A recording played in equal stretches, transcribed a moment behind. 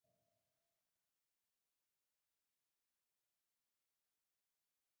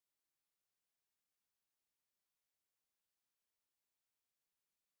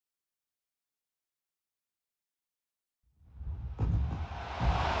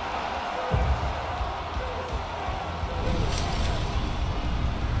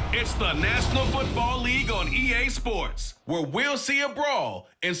It's the National Football League on EA Sports, where we'll see a brawl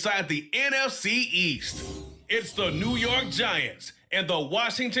inside the NFC East. It's the New York Giants and the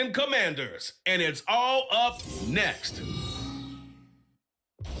Washington Commanders, and it's all up next.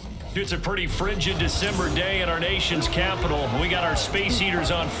 It's a pretty frigid December day in our nation's capital. We got our space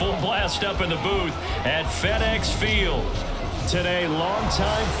heaters on full blast up in the booth at FedEx Field. Today,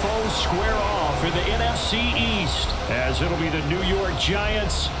 longtime foes square off in the NFC East, as it'll be the New York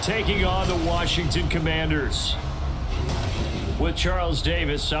Giants taking on the Washington Commanders. With Charles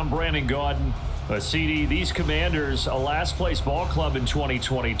Davis, I'm Brandon Gaudin. CD, these Commanders, a last-place ball club in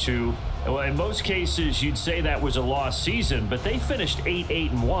 2022. Well, in most cases, you'd say that was a lost season, but they finished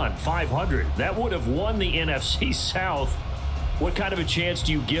 8-1, 500. That would have won the NFC South. What kind of a chance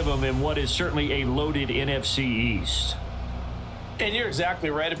do you give them in what is certainly a loaded NFC East? And you're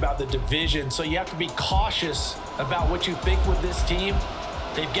exactly right about the division, so you have to be cautious about what you think with this team.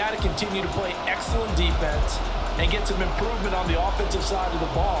 They've got to continue to play excellent defense and get some improvement on the offensive side of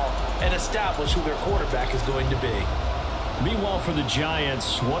the ball and establish who their quarterback is going to be. Meanwhile, for the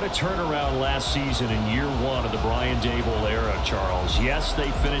Giants, what a turnaround last season in year one of the Brian Daboll era, Charles. Yes,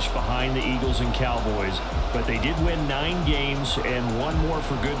 they finished behind the Eagles and Cowboys, but they did win 9 games and one more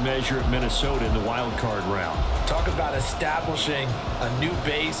for good measure at Minnesota in the wild card round. Talk about establishing a new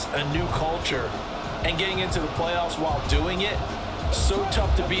base, a new culture, and getting into the playoffs while doing it. So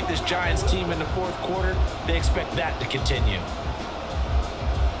tough to beat this Giants team in the fourth quarter. They expect that to continue.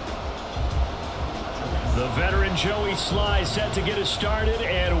 The veteran Joey Sly set to get us started,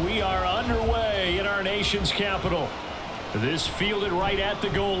 and we are underway in our nation's capital. This fielded right at the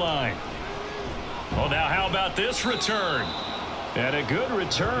goal line. Well, now how about this return? And a good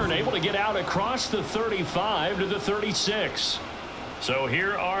return, able to get out across the 35 to the 36. So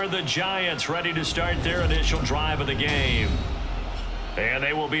here are the Giants ready to start their initial drive of the game. And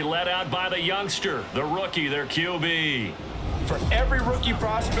they will be led out by the youngster, the rookie, their QB. For every rookie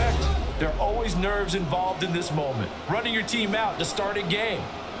prospect, there are always nerves involved in this moment. Running your team out to start a game.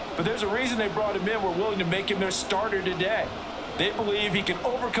 But there's a reason they brought him in. We're willing to make him their starter today. They believe he can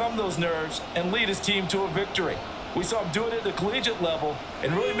overcome those nerves and lead his team to a victory. We saw him do it at the collegiate level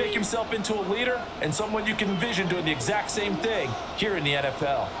and really make himself into a leader and someone you can envision doing the exact same thing here in the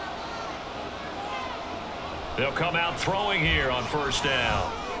NFL. They'll come out throwing here on first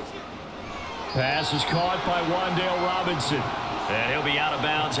down. Pass is caught by Wan'Dale Robinson. And he'll be out of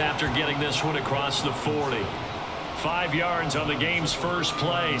bounds after getting this one across the 40. 5 yards on the game's first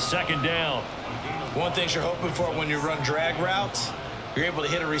play, second down. One thing you're hoping for when you run drag routes, you're able to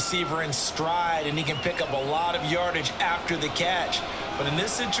hit a receiver in stride and he can pick up a lot of yardage after the catch. But in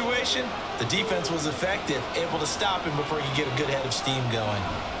this situation, the defense was effective, able to stop him before he could get a good head of steam going.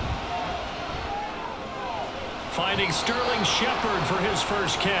 Finding Sterling Shepard for his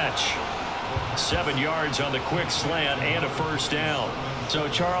first catch. 7 yards on the quick slant and a first down. So,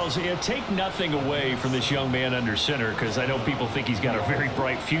 Charles, take nothing away from this young man under center, because I know people think he's got a very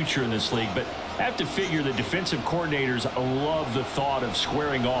bright future in this league, but I have to figure the defensive coordinators love the thought of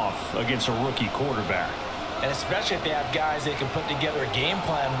squaring off against a rookie quarterback. And especially if they have guys they can put together a game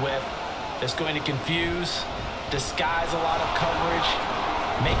plan with that's going to confuse, disguise a lot of coverage,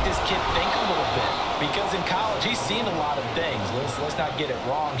 make this kid think a little bit. Because in college, he's seen a lot of things. Let's not get it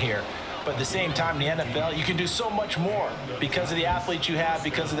wrong here. But at the same time, in the NFL, you can do so much more because of the athletes you have,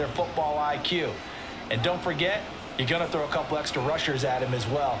 because of their football IQ. And don't forget, you're going to throw a couple extra rushers at him as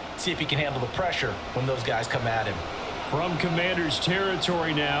well. See if he can handle the pressure when those guys come at him. From Commanders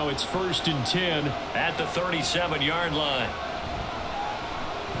territory now, it's 1st and 10 at the 37-yard line.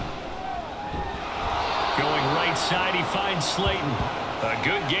 Going right side, he finds Slayton. A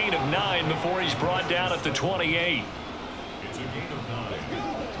good gain of 9 before he's brought down at the 28. It's a gain of 9.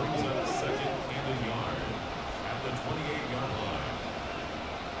 Brings up second and a yard at the 28-yard line.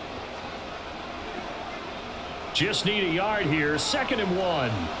 Just need a yard here. 2nd and 1.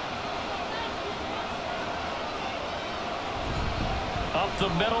 Up the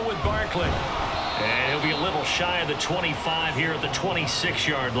middle with Barkley. And he'll be a little shy of the 25 here at the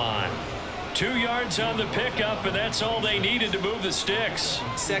 26-yard line. 2 yards on the pickup, and that's all they needed to move the sticks.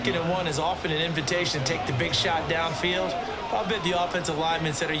 2nd and 1 is often an invitation to take the big shot downfield. I'll bet the offensive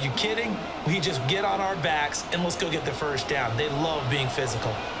lineman said, "Are you kidding? We just get on our backs and let's go get the first down." They love being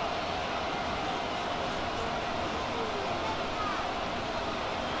physical.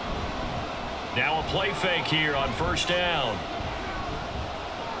 Now a play fake here on first down.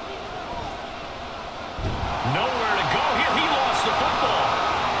 Nowhere to go here. He lost the football.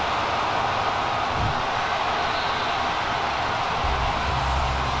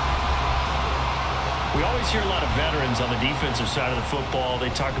 We always hear a lot of veterans on the defensive side of the football. They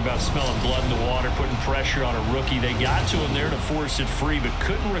talk about smelling blood in the water, putting pressure on a rookie. They got to him there to force it free, but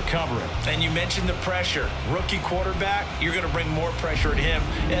couldn't recover it. And you mentioned the pressure. Rookie quarterback, you're going to bring more pressure at him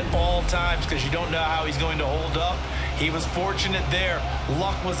at all times because you don't know how he's going to hold up. He was fortunate there.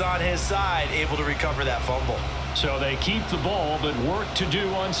 Luck was on his side, able to recover that fumble. So they keep the ball, but work to do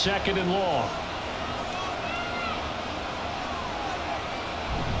on 2nd and long.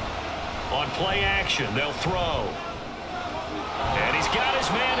 On play action, they'll throw. And he's got his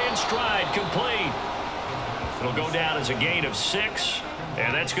man in stride, complete. It'll go down as a gain of 6.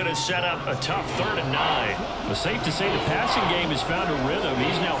 And that's going to set up a tough 3rd and 9. It's safe to say the passing game has found a rhythm.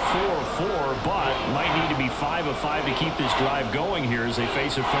 He's now 4 of 4, but might need to be 5 of 5 to keep this drive going here as they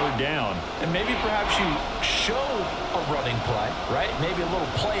face a 3rd down. And maybe perhaps you show a running play, right? Maybe a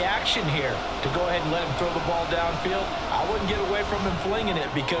little play action here to go ahead and let him throw the ball downfield. I wouldn't get away from him flinging it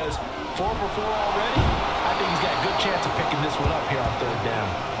because 4 for 4 already. I think he's got a good chance of picking this one up here on 3rd down.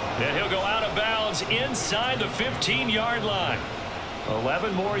 And he'll go out of bounds inside the 15-yard line.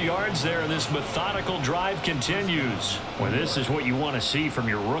 11 more yards there, and this methodical drive continues. Well, this is what you want to see from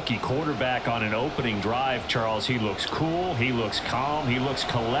your rookie quarterback on an opening drive, Charles. He looks cool, he looks calm, he looks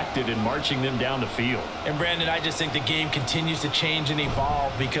collected in marching them down the field. And, Brandon, I just think the game continues to change and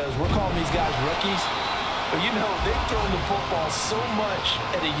evolve because we're calling these guys rookies. But, you know, they've thrown the football so much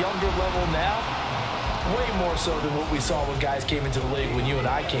at a younger level now, way more so than what we saw when guys came into the league when you and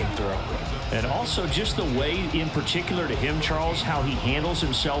I came through. And also just the way, in particular to him, Charles, how he handles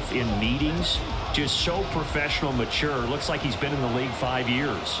himself in meetings, just so professional, mature. Looks like he's been in the league 5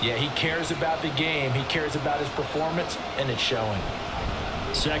 years. Yeah, he cares about the game. He cares about his performance, and it's showing.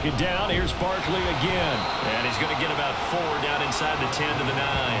 2nd down, here's Barkley again. And he's going to get about 4 down inside the 10 to the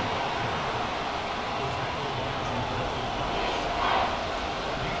 9.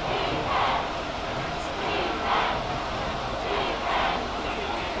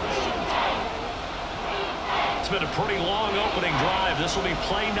 Been a pretty long opening drive. This will be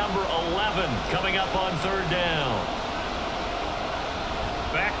play number 11 coming up on 3rd down.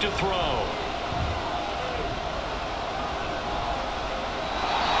 Back to throw.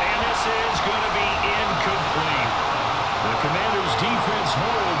 And this is going to be incomplete. The Commanders' defense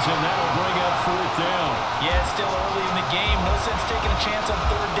holds, and that'll bring up 4th down. Yeah, it's still early in the game. No sense taking a chance on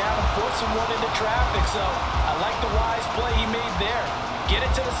 3rd down and forcing one into traffic. So I like the wise play he made there. Get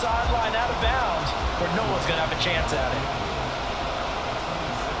it to the sideline out of bounds where no one's going to have a chance at it.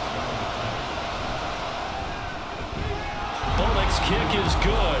 Bullock's kick is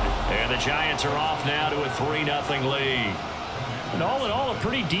good. And the Giants are off now to a 3-0 lead. And all in all, a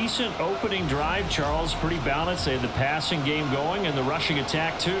pretty decent opening drive, Charles. Pretty balanced. They had the passing game going and the rushing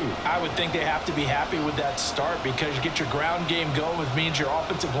attack, too. I would think they have to be happy with that start because you get your ground game going, which means your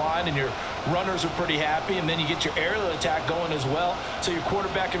offensive line and your runners are pretty happy, and then you get your aerial attack going as well, so your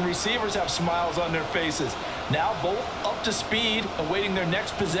quarterback and receivers have smiles on their faces. Now both up to speed, awaiting their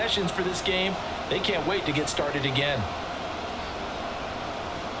next possessions for this game. They can't wait to get started again.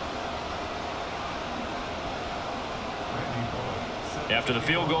 After the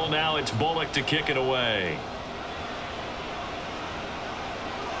field goal now, it's Bullock to kick it away.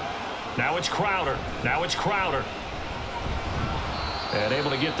 Now it's Crowder. And able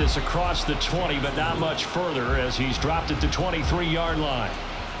to get this across the 20, but not much further as he's dropped at the 23-yard line.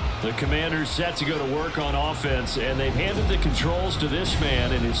 The Commanders set to go to work on offense, and they've handed the controls to this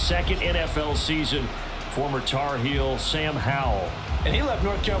man in his 2nd NFL season, former Tar Heel Sam Howell. And he left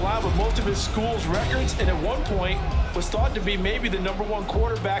North Carolina with most of his school's records, and at one point was thought to be maybe the #1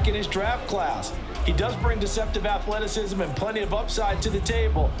 quarterback in his draft class. He does bring deceptive athleticism and plenty of upside to the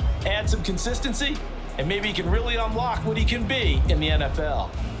table. Add some consistency, and maybe he can really unlock what he can be in the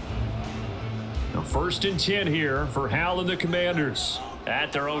NFL. Now 1st and 10 here for Howell and the Commanders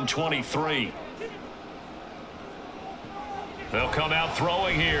at their own 23. They'll come out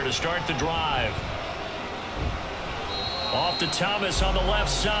throwing here to start the drive. Off to Thomas on the left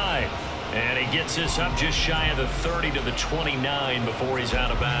side. And he gets this up just shy of the 30 to the 29 before he's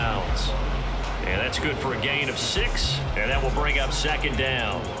out of bounds. And that's good for a gain of 6. And that will bring up 2nd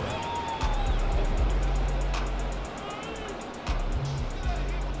down.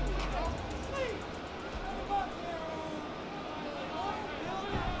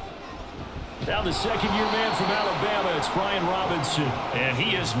 Now the 2nd-year man from Alabama, it's Brian Robinson. And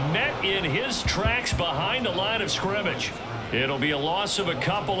he is met in his tracks behind the line of scrimmage. It'll be a loss of a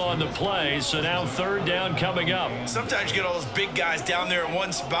couple on the play, so now 3rd down coming up. Sometimes you get all those big guys down there in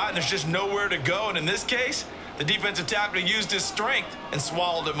one spot, and there's just nowhere to go. And in this case, the defensive tackle used his strength and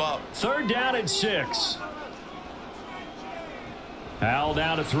swallowed him up. 3rd down and 6. Howell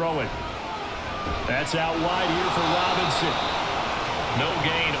down to throw it. That's out wide here for Robinson. No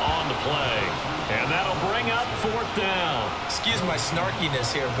gain on the play. And that'll bring up 4th down. Excuse my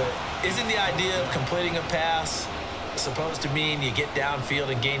snarkiness here, but isn't the idea of completing a pass supposed to mean you get downfield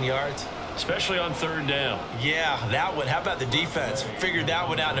and gain yards? Especially on 3rd down. Yeah, that one. How about the defense? Figured that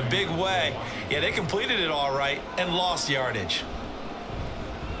one out in a big way. Yeah, they completed it all right and lost yardage.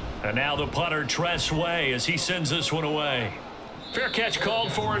 And now the punter, Tress Way, as he sends this one away. Fair catch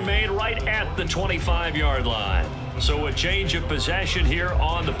called for and made right at the 25-yard line. So a change of possession here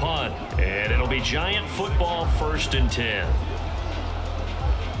on the punt. And it'll be Giant football, 1st and 10.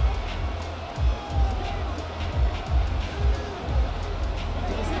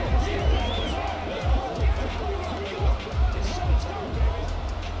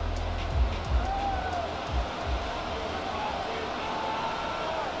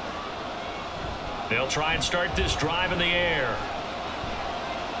 They'll try and start this drive in the air.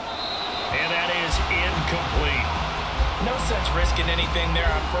 And that is incomplete. No sense risking anything there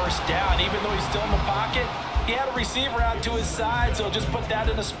on 1st down. Even though he's still in the pocket, he had a receiver out to his side, so just put that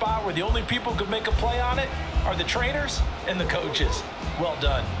in a spot where the only people who could make a play on it are the trainers and the coaches. Well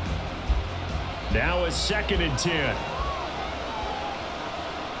done. Now a 2nd and 10.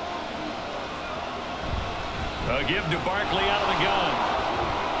 A give to Barkley out of the gun.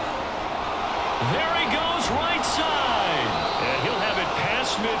 There he goes, right side. And he'll have it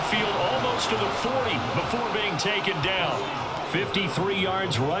past midfield, almost to the 40 before being taken down. 53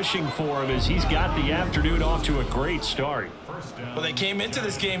 yards rushing for him as he's got the afternoon off to a great start. Well, they came into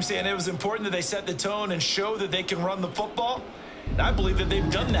this game saying it was important that they set the tone and show that they can run the football. And I believe that they've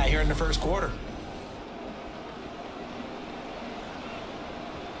done that here in the 1st quarter.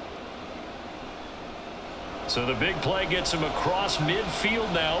 So the big play gets him across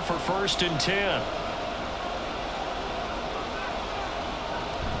midfield now for 1st and 10.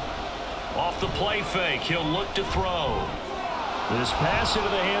 Off the play fake, he'll look to throw. This pass into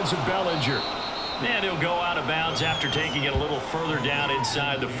the hands of Bellinger. And he'll go out of bounds after taking it a little further down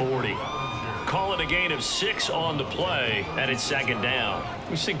inside the 40. Call it a gain of 6 on the play, and it's 2nd down.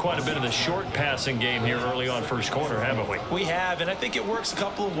 We've seen quite a bit of the short passing game here early on 1st quarter, haven't we? We have, and I think it works a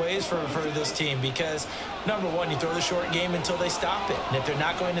couple of ways for this team because, number one, you throw the short game until they stop it. And if they're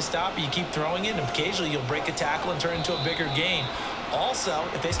not going to stop it, you keep throwing it, and occasionally you'll break a tackle and turn it into a bigger gain. Also,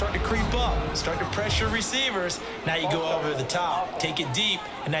 if they start to creep up, start to pressure receivers, now you go over the top, take it deep,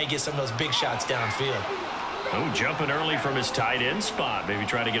 and now you get some of those big shots downfield. Oh, jumping early from his tight end spot. Maybe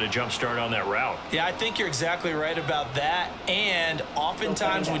try to get a jump start on that route. Yeah, I think you're exactly right about that. And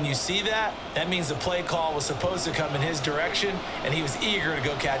oftentimes when you see that, that means the play call was supposed to come in his direction, and he was eager to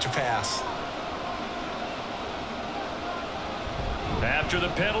go catch a pass. After the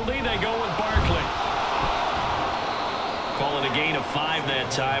penalty, they go with Barkley. Calling a gain of 5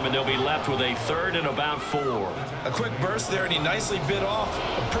 that time, and they'll be left with a 3rd and about 4. A quick burst there, and he nicely bit off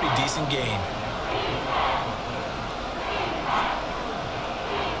a pretty decent gain.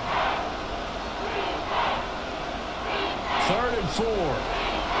 3rd and 4.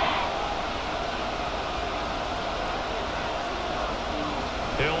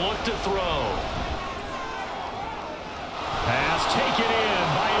 He'll look to throw. Pass taken in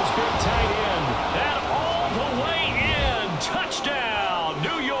by his big tight end. And all the way in. Touchdown,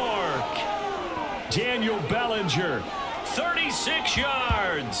 New York. Daniel Bellinger, 36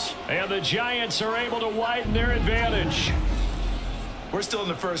 yards. And the Giants are able to widen their advantage. We're still in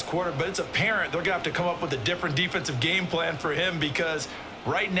the 1st quarter, but it's apparent they're going to have to come up with a different defensive game plan for him because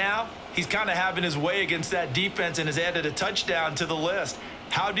right now he's kind of having his way against that defense and has added a touchdown to the list.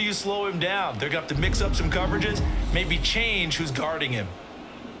 How do you slow him down? They're going to have to mix up some coverages, maybe change who's guarding him.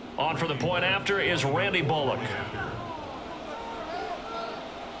 On for the point after is Randy Bullock.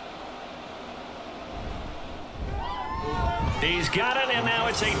 He's got it, and now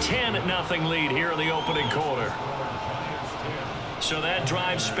it's a 10-0 lead here in the opening quarter. So that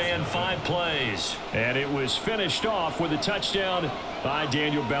drive spanned 5 plays. And it was finished off with a touchdown by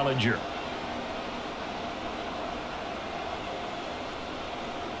Daniel Bellinger.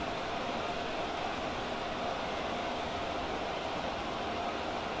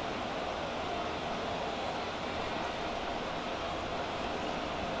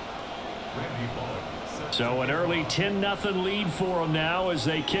 So an early 10-0 lead for them now as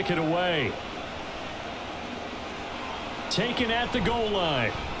they kick it away. Taken at the goal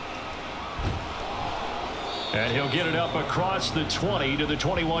line. And he'll get it up across the 20 to the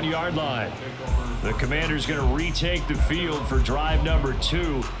 21-yard line. The Commanders going to retake the field for drive number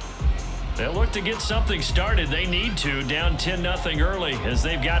 2. They'll look to get something started. They need to, down 10-0 early as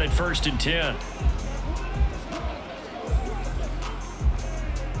they've got it 1st and 10.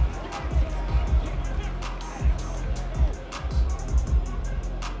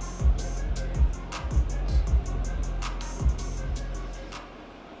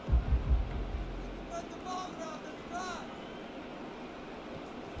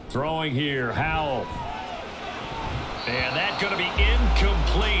 Throwing here, Howell. And that's going to be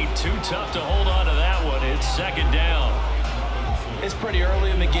incomplete. Too tough to hold on to that one. It's second down. It's pretty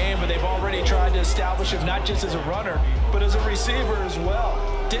early in the game, but they've already tried to establish him not just as a runner, but as a receiver as well.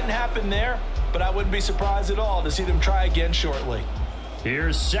 Didn't happen there, but I wouldn't be surprised at all to see them try again shortly.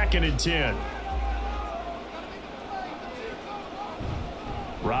 Here's 2nd and 10.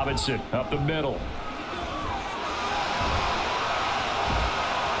 Robinson up the middle.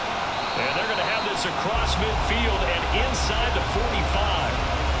 And they're going to have this across midfield and inside the 45.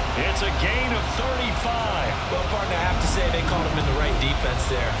 It's a gain of 35. Well, partner, I have to say they caught him in the right defense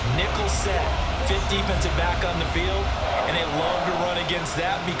there. Nickel set, 5th defensive back on the field, and they love to run against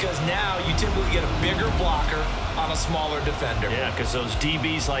that because now you typically get a bigger blocker on a smaller defender. Yeah, because those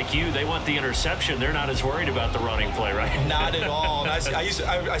DBs like you, they want the interception. They're not as worried about the running play, right? Not at all. And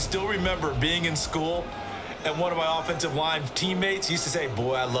I still remember being in school, and one of my offensive line teammates used to say,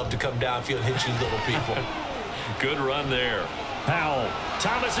 boy, I love to come downfield and hit you little people. Good run there. Howell.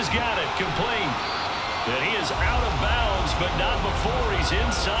 Thomas has got it. Complete. And he is out of bounds, but not before he's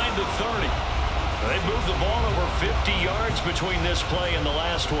inside the 30. They moved the ball over 50 yards between this play and the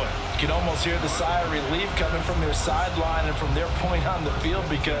last one. You can almost hear the sigh of relief coming from their sideline and from their point on the field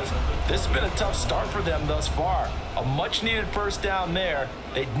because this has been a tough start for them thus far. A much-needed first down there.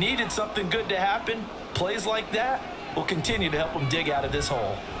 They needed something good to happen. Plays like that will continue to help them dig out of this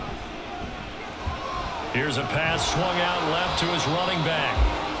hole. Here's a pass swung out left to his running back.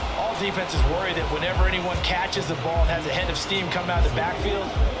 All defenses worry that whenever anyone catches the ball and has a head of steam come out of the backfield,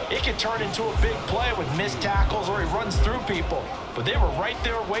 it can turn into a big play with missed tackles or he runs through people. But they were right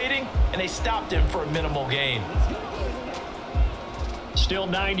there waiting, and they stopped him for a minimal gain. Still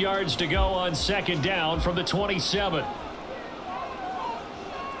 9 yards to go on 2nd down from the 27.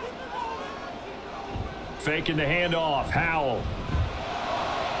 Faking the handoff. Howell.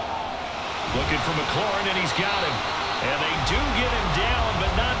 Looking for McLaurin, and he's got him. And they do get him down,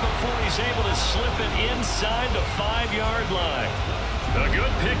 but not before he's able to slip it inside the 5-yard line. A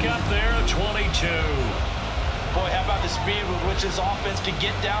good pickup there, 22. Boy, how about the speed with which this offense can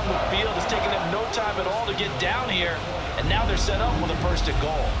get down the field? It's taken them no time at all to get down here, and now they're set up with a 1st and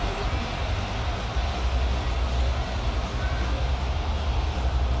goal.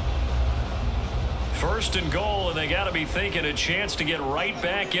 First and goal, and they got to be thinking a chance to get right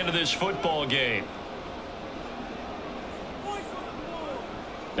back into this football game.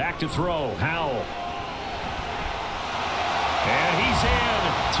 Back to throw, Howell. And he's in.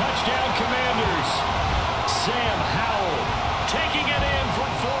 Touchdown, Commanders. Sam Howell taking it in from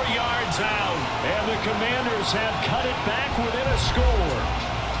 4 yards out. And the Commanders have cut it back within a score.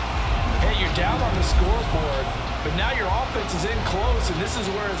 Hey, you're down on the scoreboard, but now your offense is in close, and this is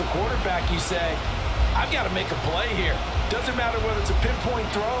where, as a quarterback, you say, I've got to make a play here. Doesn't matter whether it's a pinpoint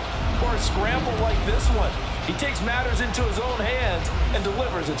throw or a scramble like this one. He takes matters into his own hands and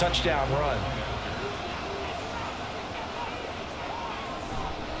delivers a touchdown run.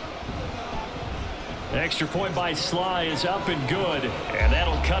 Extra point by Sly is up and good, and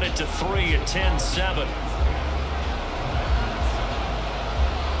that'll cut it to 3 at 10-7.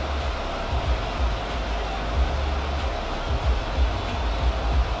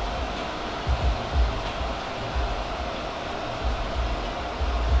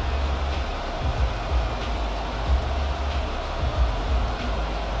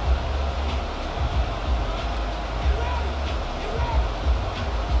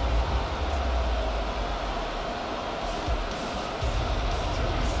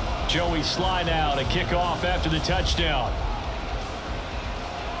 Joey Sly now to kick off after the touchdown.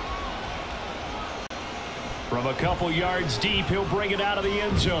 From a couple yards deep, he'll bring it out of the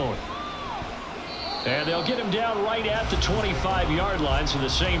end zone. And they'll get him down right at the 25-yard line, so the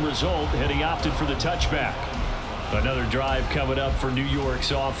same result, and he opted for the touchback. Another drive coming up for New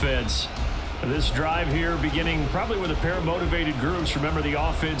York's offense. This drive here beginning probably with a pair of motivated groups. Remember, the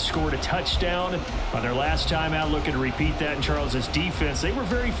offense scored a touchdown on their last time out, looking to repeat that in Charles's defense. They were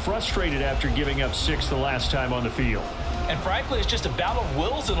very frustrated after giving up 6 the last time on the field. And frankly, it's just a battle of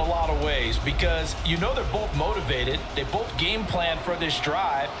wills in a lot of ways because you know they're both motivated, they both game plan for this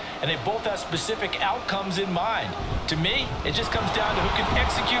drive, and they both have specific outcomes in mind. To me, it just comes down to who can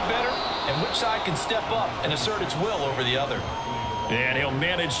execute better and which side can step up and assert its will over the other. And he'll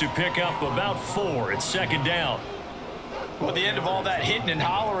manage to pick up about 4 at 2nd down. Well, at the end of all that hitting and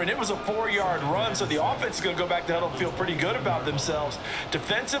hollering, it was a 4-yard run, so the offense is going to go back to huddle and feel pretty good about themselves.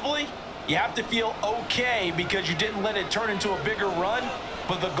 Defensively, you have to feel okay because you didn't let it turn into a bigger run,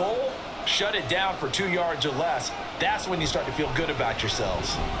 but the goal, shut it down for 2 yards or less. That's when you start to feel good about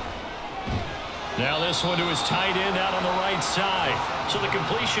yourselves. Now this one to his tight end out on the right side. So the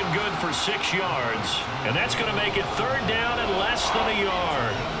completion good for 6 yards. And that's going to make it 3rd down and less than a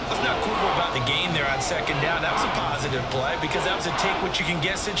yard. Let's not quibble about the gain there on 2nd down. That was a positive play because that was a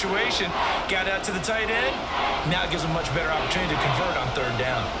take-what-you-can-get situation. Got out to the tight end. Now it gives him a much better opportunity to convert on 3rd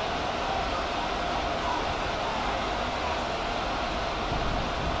down.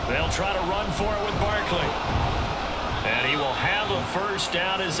 They'll try to run for it with Barkley. And he will have a 1st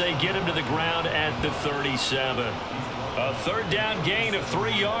down as they get him to the ground at the 37. A 3rd down gain of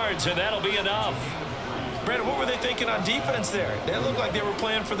 3 yards, and that'll be enough. Brandon, what were they thinking on defense there? They looked like they were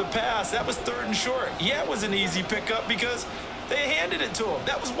playing for the pass. That was 3rd and short. Yeah, it was an easy pickup because they handed it to him.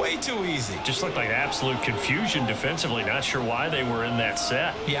 That was way too easy. Just looked like absolute confusion defensively. Not sure why they were in that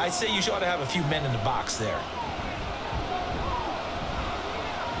set. Yeah, I'd say you ought to have a few men in the box there.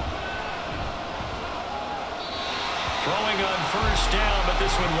 Throwing on 1st down, but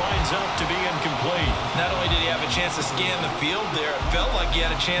this one winds up to be incomplete. Not only did he have a chance to scan the field there, it felt like he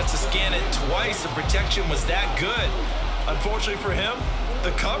had a chance to scan it twice. The protection was that good. Unfortunately for him, the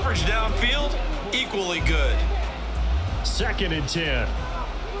coverage downfield, equally good. 2nd and 10.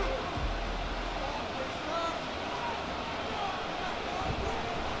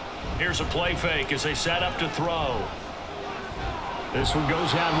 Here's a play fake as they set up to throw. This one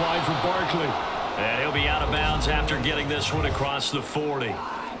goes out wide for Barkley. And he'll be out of bounds after getting this one across the 40.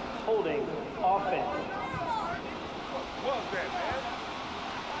 Holding offense.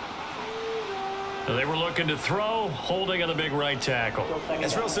 So they were looking to throw, holding on the big right tackle.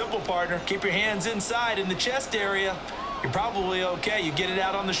 It's real simple, partner. Keep your hands inside in the chest area. You're probably okay. You get it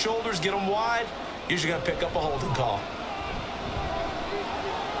out on the shoulders, get them wide. Usually going to pick up a holding call.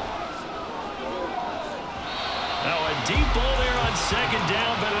 Now a deep ball there on 2nd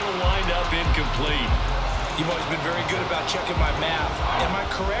down, but it'll wind up incomplete. You've always been very good about checking my math. Am I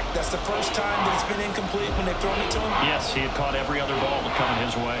correct? That's the first time that it's been incomplete when they've thrown it to him? Yes, he had caught every other ball coming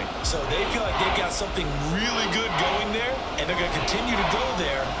his way. So they feel like they've got something really good going there, and they're going to continue to go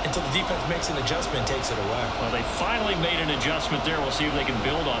there until the defense makes an adjustment and takes it away. Well, they finally made an adjustment there. We'll see if they can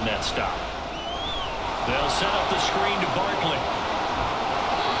build on that stop. They'll set up the screen to Barkley.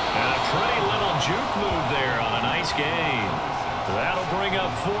 And a pretty little juke move there on a nice gain. That'll bring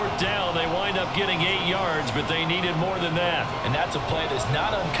up 4th down. They wind up getting 8 yards, but they needed more than that. And that's a play that's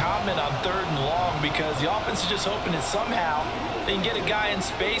not uncommon on 3rd and long because the offense is just hoping that somehow they can get a guy in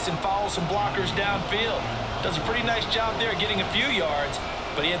space and follow some blockers downfield. Does a pretty nice job there getting a few yards,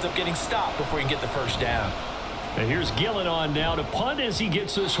 but he ends up getting stopped before he can get the 1st down. And here's Gillen on now to punt as he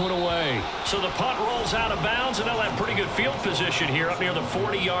gets this one away. So the punt rolls out of bounds, and they'll have pretty good field position here up near the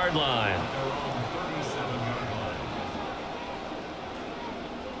 40-yard line.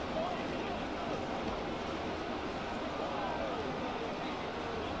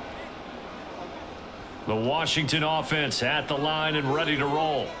 The Washington offense at the line and ready to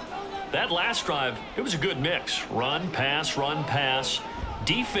roll. That last drive, it was a good mix. Run, pass,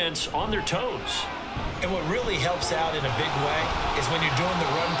 defense on their toes. And what really helps out in a big way is when you're doing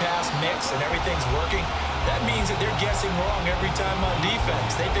the run-pass mix and everything's working, that means that they're guessing wrong every time on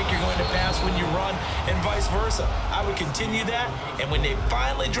defense. They think you're going to pass when you run and vice versa. I would continue that, and when they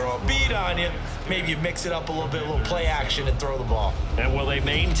finally draw a bead on you, maybe you mix it up a little play action and throw the ball. And will they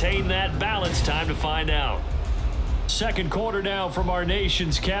maintain that balance? Time to find out. 2nd quarter now from our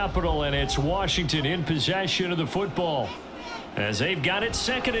nation's capital, and it's Washington in possession of the football as they've got it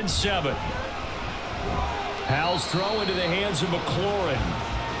 2nd and 7. Howell's throw into the hands of McLaurin.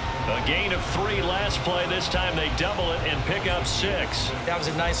 A gain of 3 last play. This time they double it and pick up 6. That was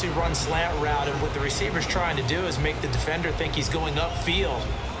a nicely run slant route, and what the receiver's trying to do is make the defender think he's going upfield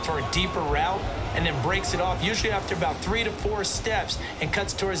for a deeper route and then breaks it off, usually after about 3 to 4 steps, and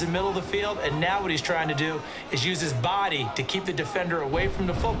cuts towards the middle of the field. And now what he's trying to do is use his body to keep the defender away from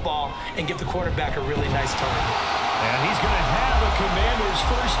the football and give the quarterback a really nice target. And he's going to have a Commanders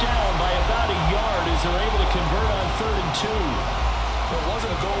 1st down by about a yard as they're able to convert on 3rd and 2. Well, it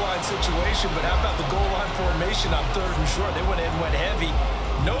wasn't a goal line situation, but how about the goal line formation on 3rd and short? They went in, went heavy.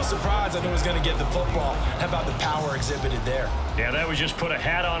 No surprise I knew he was going to get the football. How about the power exhibited there? Yeah, that was just put a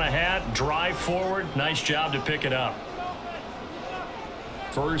hat on a hat, drive forward. Nice job to pick it up.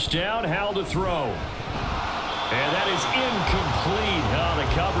 1st down, Howell to throw. And that is incomplete. Oh, the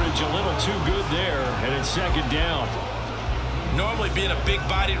coverage a little too good there, and it's 2nd down. Normally being a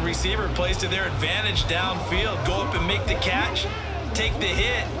big-bodied receiver plays to their advantage downfield. Go up and make the catch, take the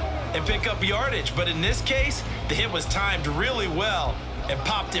hit, and pick up yardage. But in this case, the hit was timed really well and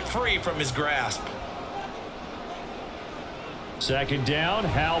popped it free from his grasp. 2nd down,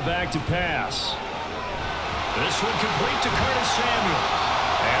 Howell back to pass. This one complete to Curtis Samuel.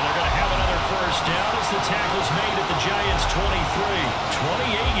 And they're going to have another 1st first down as the tackle's made at the Giants' 23.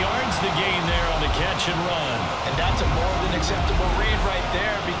 28 yards the gain there on the catch and run. And that's a more than acceptable read right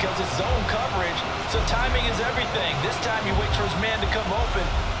there because it's zone coverage, so timing is everything. This time he waits for his man to come open,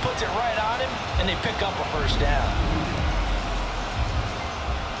 puts it right on him, and they pick up a first down.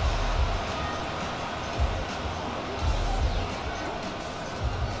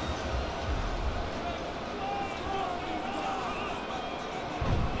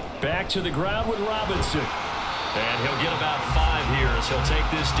 Back to the ground with Robinson. And he'll get about 5 here as he'll take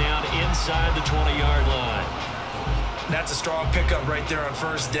this down inside the 20-yard line. That's a strong pickup right there on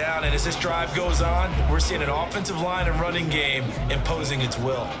first down. And as this drive goes on, we're seeing an offensive line and running game imposing its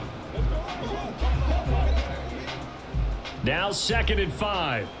will. Now 2nd and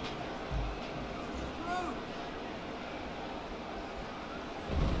 5.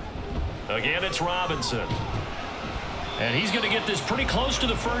 Again, it's Robinson. And he's going to get this pretty close to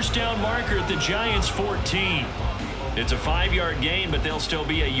the first down marker at the Giants' 14. It's a 5-yard gain, but they'll still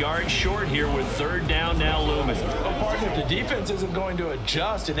be a yard short here with 3rd down now looming. Well, partner, if the defense isn't going to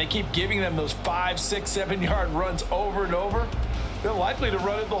adjust and they keep giving them those 5, 6, 7-yard runs over and over, they're likely to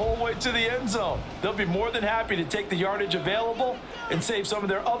run it the whole way to the end zone. They'll be more than happy to take the yardage available and save some of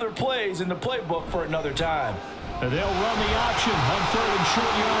their other plays in the playbook for another time. And they'll run the option on 3rd and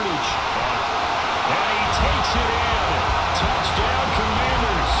short yardage. And he takes it in. Touchdown,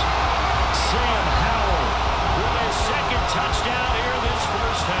 Commanders. Sam Howell with his 2nd touchdown here this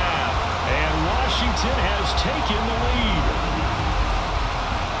first half. And Washington has taken the lead.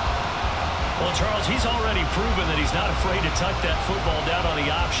 Well, Charles, he's already proven that he's not afraid to tuck that football down on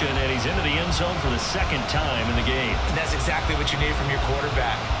the option, and he's into the end zone for the 2nd time in the game. And that's exactly what you need from your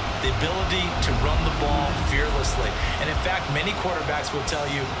quarterback. The ability to run the ball fearlessly. And in fact, many quarterbacks will tell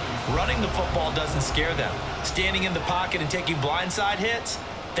you running the football doesn't scare them. Standing in the pocket and taking blindside hits,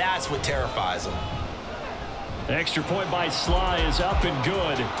 that's what terrifies them. Extra point by Sly is up and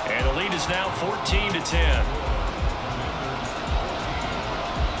good. And the lead is now 14-10.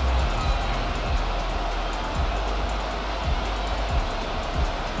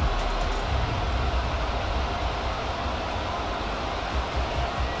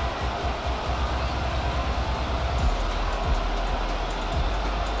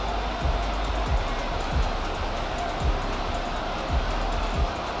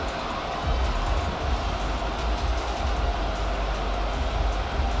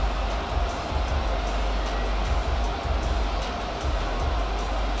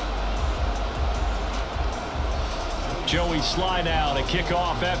 Joey Sly now to kick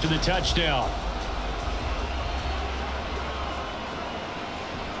off after the touchdown.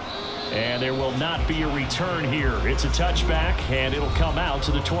 And there will not be a return here. It's a touchback, and it'll come out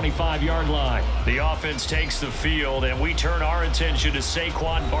to the 25-yard line. The offense takes the field, and we turn our attention to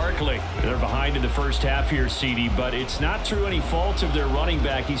Saquon Barkley. They're behind in the first half here, CD, but it's not through any fault of their running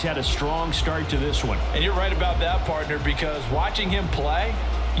back. He's had a strong start to this one. And you're right about that, partner, because watching him play,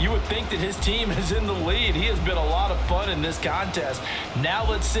 you would think that his team is in the lead. He has been a lot of fun in this contest. Now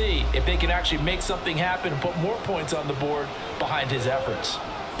let's see if they can actually make something happen and put more points on the board behind his efforts.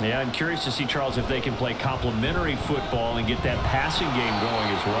 Yeah, I'm curious to see, Charles, if they can play complementary football and get that passing game going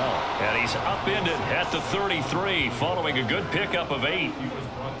as well. And he's upended at the 33 following a good pickup of 8.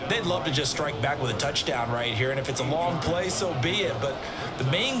 They'd love to just strike back with a touchdown right here, and if it's a long play, so be it. But the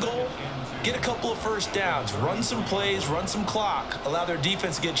main goal, get a couple of first downs, run some plays, run some clock, allow their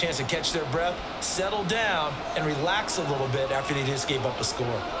defense to get a chance to catch their breath, settle down, and relax a little bit after they just gave up a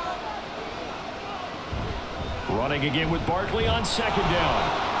score. Running again with Barkley on 2nd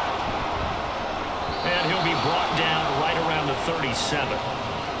down. And he'll be brought down right around the 37.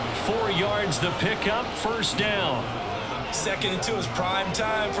 4 yards the pickup, first down. 2nd and 2 is prime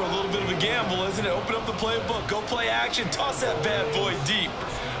time for a little bit of a gamble, isn't it? Open up the playbook, go play action, toss that bad boy deep.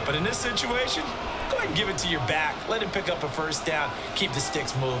 But in this situation, go ahead and give it to your back. Let him pick up a first down. Keep the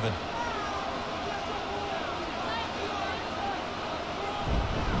sticks moving.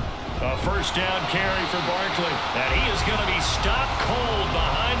 A first down carry for Barkley. And he is going to be stopped cold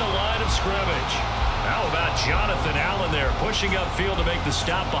behind the line of scrimmage. How about Jonathan Allen there pushing upfield to make the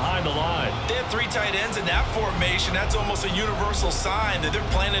stop behind the line? They have 3 tight ends in that formation. That's almost a universal sign that they're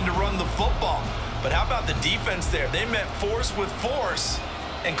planning to run the football. But how about the defense there? They met force with force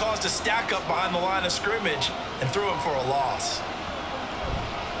and caused a stack up behind the line of scrimmage and threw him for a loss.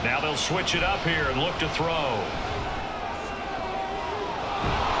 Now they'll switch it up here and look to throw.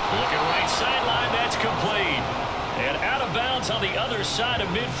 Looking right sideline, that's complete. And out of bounds on the other side of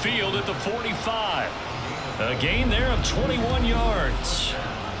midfield at the 45. A gain there of 21 yards.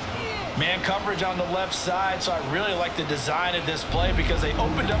 Man coverage on the left side, so I really like the design of this play because they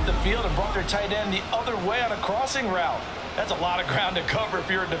opened up the field and brought their tight end the other way on a crossing route. That's a lot of ground to cover if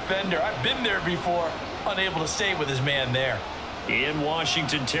you're a defender. I've been there before, unable to stay with his man there. In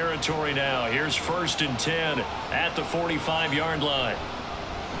Washington territory now. Here's 1st and 10 at the 45-yard line.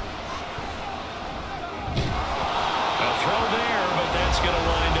 A throw there, but that's going to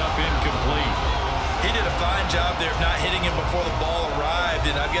wind up incomplete. He did a fine job there of not hitting him before the ball arrived,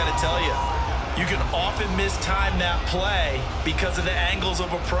 and I've got to tell you, you can often mistime that play because of the angles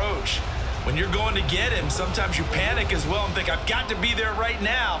of approach. When you're going to get him, sometimes you panic as well and think, I've got to be there right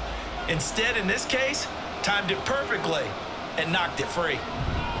now. Instead, in this case, timed it perfectly and knocked it free.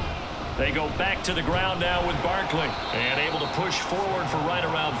 They go back to the ground now with Barkley and able to push forward for right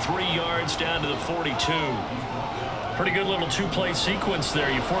around 3 yards down to the 42. Pretty good little two-play sequence there.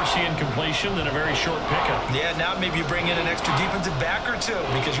 You force the incompletion, then a very short pickup. Yeah, now maybe you bring in an extra defensive back or two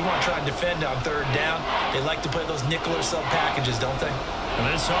because you want to try and defend on 3rd down. They like to play those nickel or sub packages, don't they? And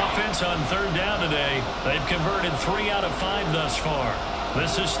this offense on 3rd down today, they've converted 3 out of 5 thus far.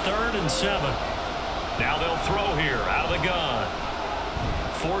 This is 3rd and 7. Now they'll throw here out of the gun.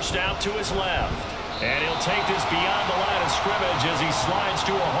 Forced out to his left. And he'll take this beyond the line of scrimmage as he slides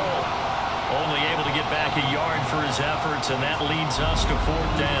to a hole. Only able to get back a yard for his efforts, and that leads us to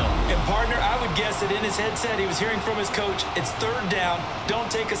 4th down. And, partner, I would guess that in his headset he was hearing from his coach, it's 3rd down,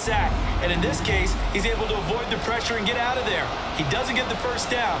 don't take a sack. And in this case, he's able to avoid the pressure and get out of there. He doesn't get the 1st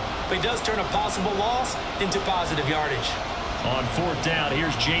down, but he does turn a possible loss into positive yardage. On 4th down,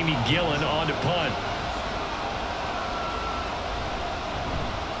 here's Jamie Gillen on to punt.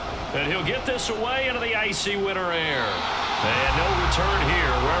 And he'll get this away into the icy winter air. And no return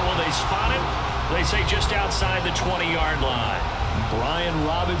here. Where will they spot him? They say just outside the 20-yard line. Brian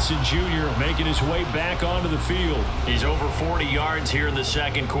Robinson Jr. making his way back onto the field. He's over 40 yards here in the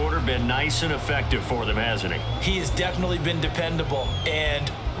 2nd quarter. Been nice and effective for them, hasn't he? He has definitely been dependable and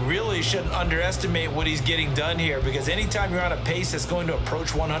really shouldn't underestimate what he's getting done here because anytime you're on a pace that's going to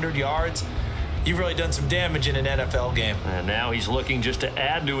approach 100 yards, you've really done some damage in an NFL game. And now he's looking just to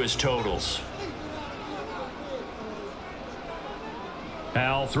add to his totals.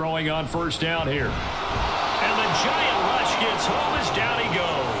 Al throwing on 1st down here. And the giant rush gets home as down he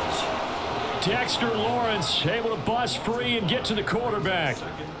goes. Dexter Lawrence able to bust free and get to the quarterback.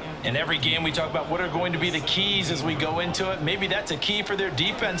 In every game we talk about what are going to be the keys as we go into it. Maybe that's a key for their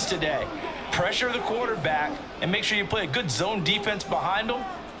defense today. Pressure the quarterback and make sure you play a good zone defense behind them,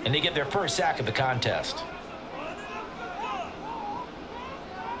 and they get their 1st sack of the contest.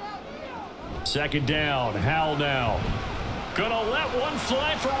 2nd down, Howell now. Gonna let one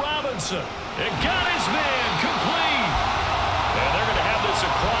fly for Robinson. It got his man complete. And they're going to have this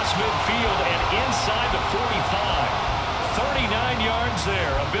across midfield and inside the 45. 39 yards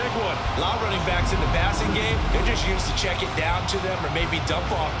there, a big one. A lot of running backs in the passing game, they're just used to check it down to them or maybe dump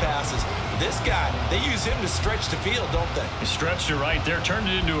off passes. This guy, they use him to stretch the field, don't they? He stretched it right there, turned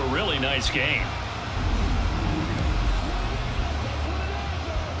it into a really nice game.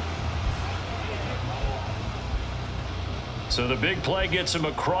 So the big play gets him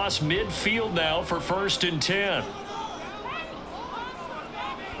across midfield now for 1st and 10.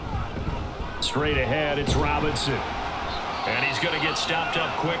 Straight ahead, it's Robinson. And he's going to get stopped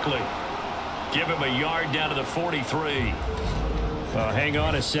up quickly. Give him a yard down to the 43. Hang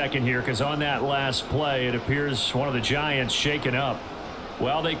on a second here, because on that last play, it appears one of the Giants shaken up.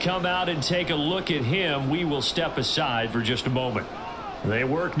 While they come out and take a look at him, we will step aside for just a moment. They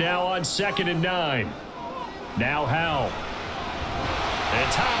work now on 2nd and 9. Now Howell.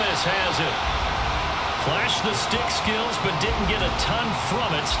 And Thomas has it. Flashed the stick skills, but didn't get a ton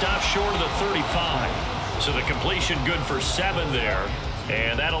from it. Stopped short of the 35. So the completion good for 7 there.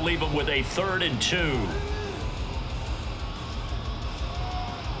 And that'll leave them with a 3rd and 2.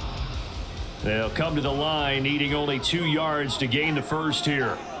 They'll come to the line, needing only 2 yards to gain the 1st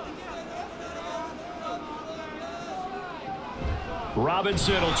here.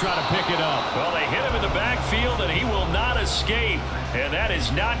 Robinson will try to pick it up. Well, they hit him in the backfield, and he will not escape. And that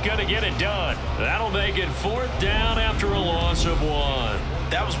is not going to get it done. That'll make it 4th down after a loss of 1.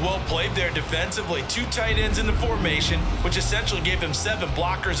 That was well played there defensively. 2 tight ends in the formation, which essentially gave them 7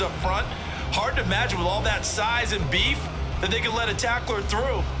 blockers up front. Hard to imagine with all that size and beef that they could let a tackler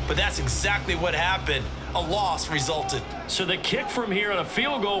through, but that's exactly what happened. A loss resulted. So the kick from here on a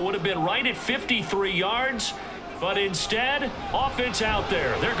field goal would have been right at 53 yards, but instead, offense out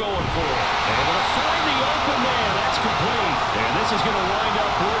there. They're going for it. And they'll find the open man. That's complete. And this is going to wind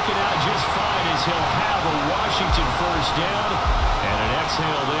up working out just fine as he'll have a Washington 1st down. And an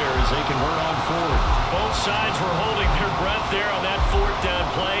exhale there as they convert on fourth. Both sides were holding their breath there on that fourth down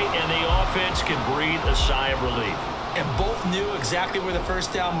play, and the offense can breathe a sigh of relief. And both knew exactly where the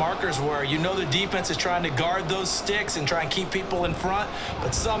first down markers were. You know the defense is trying to guard those sticks and try and keep people in front,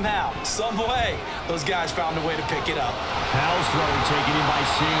 but somehow, some way, those guys found a way to pick it up. Howell's throw taken in by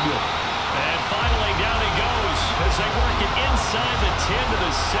Samuel. And finally down he goes as they work it inside the 10 to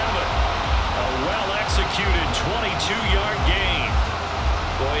the 7. A well-executed 22-yard gain.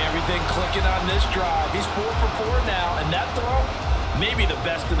 Boy, everything clicking on this drive. He's 4 for 4 now, and that throw, maybe the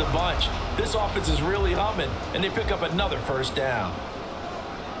best of the bunch. This offense is really humming, and they pick up another first down.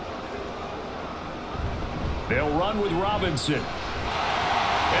 They'll run with Robinson.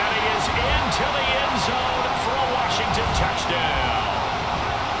 And he is into the end zone for a Washington touchdown.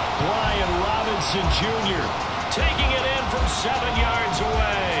 Brian Robinson Jr. taking it in from 7 yards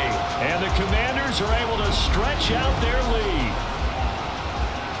away. And the Commanders are able to stretch out their lead.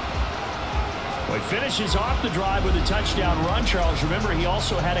 Well, he finishes off the drive with a touchdown run, Charles. Remember, he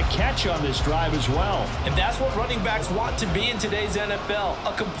also had a catch on this drive as well. And that's what running backs want to be in today's NFL,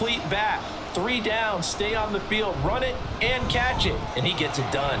 a complete back. 3 downs, stay on the field, run it, and catch it. And he gets it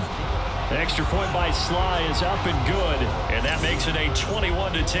done. The extra point by Sly is up and good, and that makes it a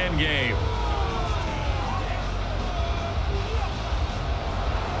 21-10 game.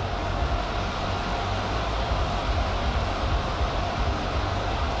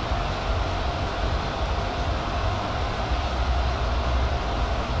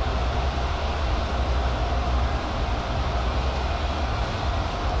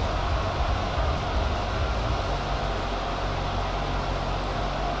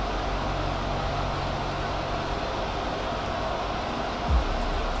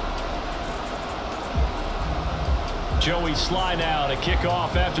 Joey Sly now to kick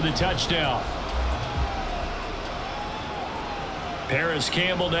off after the touchdown. Paris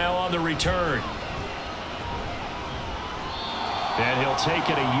Campbell now on the return. And he'll take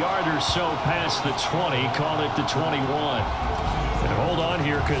it a yard or so past the 20, call it the 21. And hold on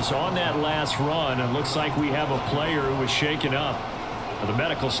here, because on that last run, it looks like we have a player who was shaken up. The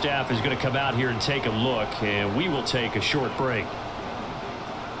medical staff is going to come out here and take a look, and we will take a short break.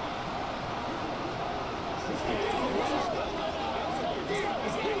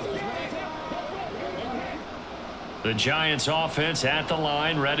 The Giants offense at the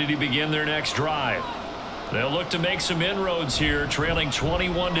line, ready to begin their next drive. They'll look to make some inroads here, trailing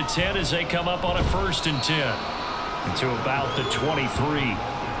 21-10 as they come up on a 1st and 10 into about the 23.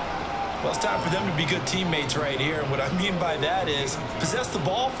 Well, it's time for them to be good teammates right here. And what I mean by that is possess the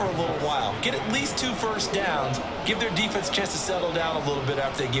ball for a little while. Get at least 2 first downs. Give their defense a chance to settle down a little bit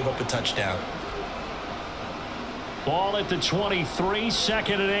after they give up a touchdown. Ball at the 23,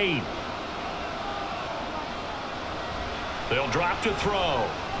 2nd and 8. They'll drop to throw.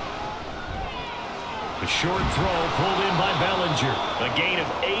 A short throw pulled in by Bellinger. A gain of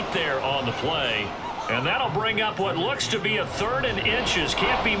 8 there on the play. And that'll bring up what looks to be a 3rd and inches.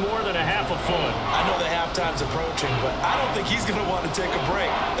 Can't be more than a half a foot. I know the halftime's approaching, but I don't think he's going to want to take a break.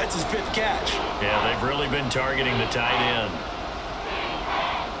 That's his 5th catch. Yeah, they've really been targeting the tight end.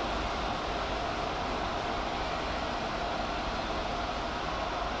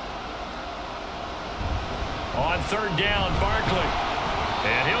 On 3rd down, Barkley.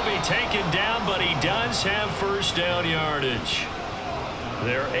 And he'll be taken down, but he does have first down yardage.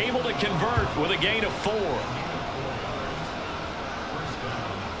 They're able to convert with a gain of 4.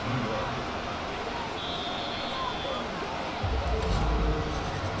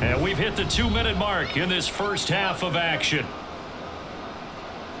 And we've hit the 2-minute mark in this first half of action.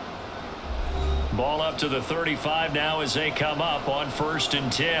 Ball up to the 35 now as they come up on 1st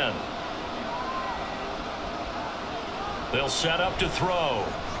and 10. They'll set up to throw.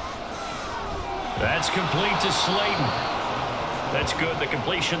 That's complete to Slayton. That's good. The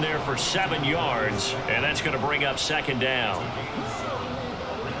completion there for 7 yards, and that's going to bring up 2nd down.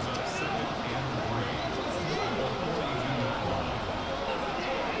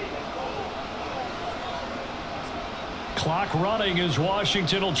 Clock running as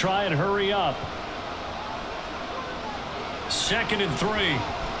Washington will try and hurry up. 2nd and 3.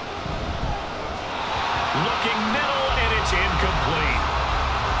 Looking middle, and it's incomplete.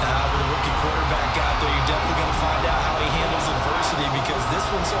 Now, with a rookie quarterback out there, you're definitely going to find out how he handles adversity, because this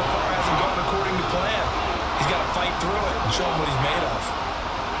one so far hasn't gone according to plan. He's got to fight through it and show him what he's made of.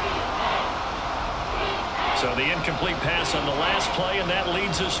 So the incomplete pass on the last play, and that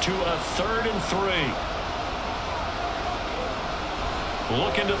leads us to a 3rd and 3.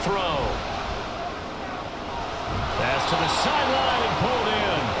 Looking to throw. Pass to the sideline and pulled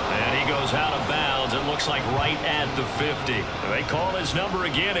in. And he goes goes out of bounds. It looks like right at the 50. They call his number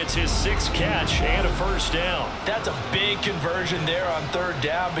again. It's his 6th catch and a first down. That's a big conversion there on 3rd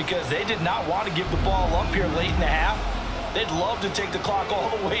down because they did not want to give the ball up here late in the half. They'd love to take the clock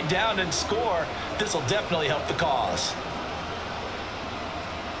all the way down and score. This will definitely help the cause.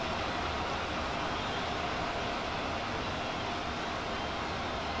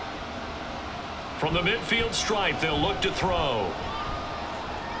 From the midfield stripe, they'll look to throw.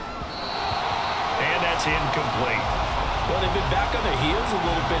 And that's incomplete. Well, they've been back on their heels a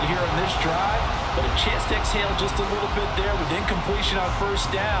little bit here on this drive, but a chance to exhale just a little bit there with incompletion on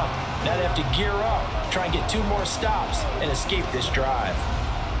 1st down. Now they have to gear up, try and get 2 more stops, and escape this drive.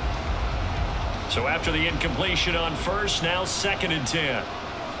 So after the incompletion on 1st, now 2nd and 10.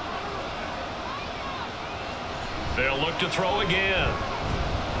 They'll look to throw again.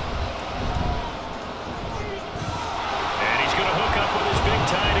 Big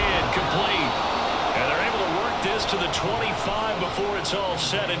tight end, complete. And they're able to work this to the 25 before it's all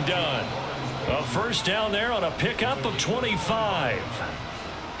said and done. A first down there on a pickup of 25.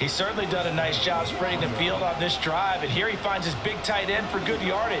 He's certainly done a nice job spreading the field on this drive, and here he finds his big tight end for good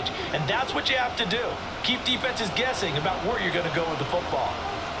yardage. And that's what you have to do. Keep defenses guessing about where you're going to go with the football.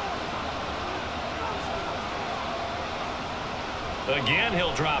 Again,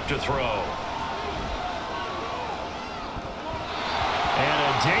 he'll drop to throw. And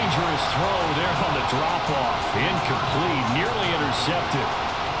a dangerous throw there on the drop-off. Incomplete, nearly intercepted.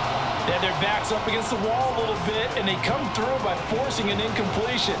 Then their back's up against the wall a little bit, and they come through by forcing an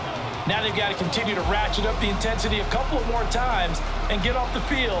incompletion. Now they've got to continue to ratchet up the intensity a couple of more times and get off the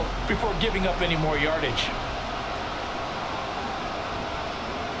field before giving up any more yardage.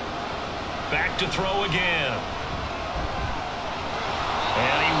 Back to throw again.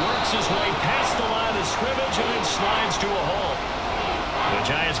 And he works his way past the line of scrimmage and then slides to a halt. The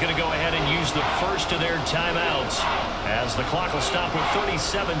Giants going to go ahead and use the first of their timeouts as the clock will stop with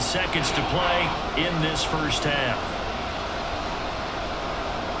 37 seconds to play in this first half.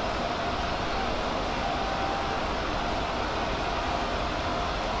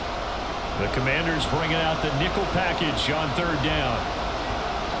 The Commanders bringing out the nickel package on 3rd down.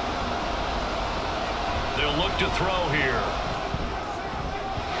 They'll look to throw here.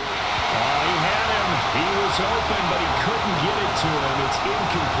 He had him. He was open, but he couldn't get it to him. It's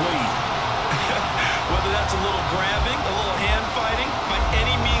incomplete. Whether that's a little grabbing, a little hand fighting, by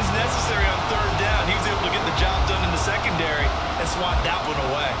any means necessary on 3rd down, he was able to get the job done in the secondary and swat that one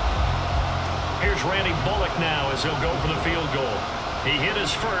away. Here's Randy Bullock now as he'll go for the field goal. He hit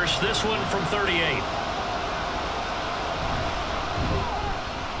his first, this one from 38.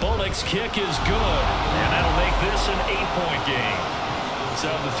 Bullock's kick is good, and that'll make this an 8-point game. So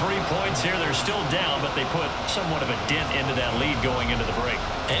the 3 points here, they're still down, but they put somewhat of a dent into that lead going into the break.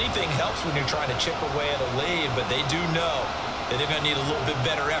 Anything helps when you're trying to chip away at a lead, but they do know that they're going to need a little bit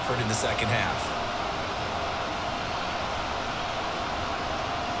better effort in the second half.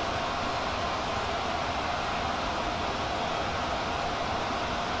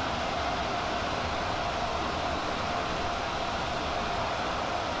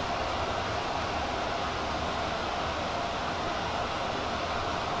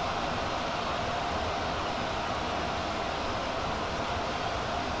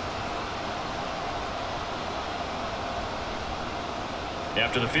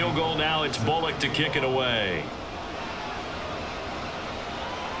 After the field goal now, it's Bullock to kick it away.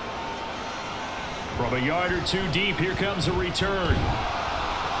 From a yard or 2 deep, here comes a return.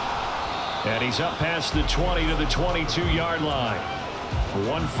 And he's up past the 20 to the 22-yard line.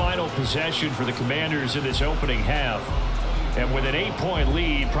 One final possession for the Commanders in this opening half. And with an 8-point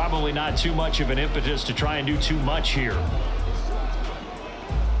lead, probably not too much of an impetus to try and do too much here.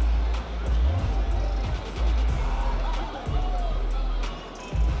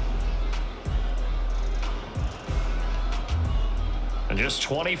 And just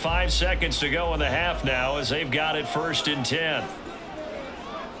 25 seconds to go in the half now as they've got it 1st and 10.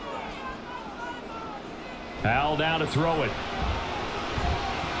 Al down to throw it.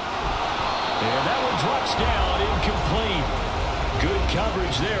 And that one drops down, incomplete. Good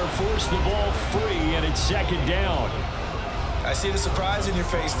coverage there, forced the ball free, and it's 2nd down. I see the surprise in your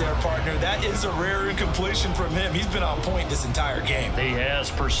face there, partner. That is a rare incompletion from him. He's been on point this entire game. He has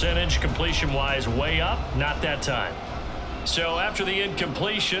percentage completion-wise way up, not that time. So after the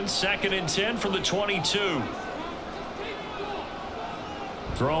incompletion, 2nd and 10 from the 22.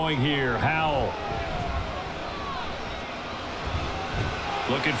 Throwing here, Howell.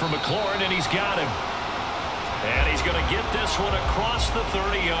 Looking for McLaurin, and he's got him. And he's going to get this one across the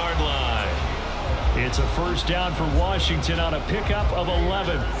 30-yard line. It's a 1st down for Washington on a pickup of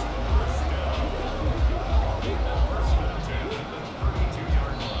 11.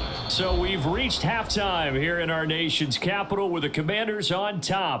 So we've reached halftime here in our nation's capital with the Commanders on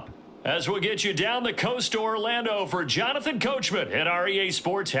top. As we'll get you down the coast to Orlando for Jonathan Coachman at our EA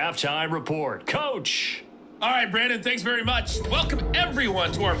Sports Halftime Report. Coach! All right, Brandon, thanks very much. Welcome,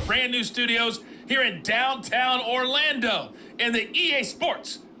 everyone, to our brand new studios here in downtown Orlando in the EA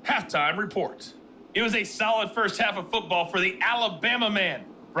Sports Halftime Report. It was a solid first half of football for the Alabama man,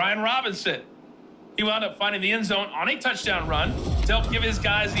 Brian Robinson. He wound up finding the end zone on a touchdown run to help give his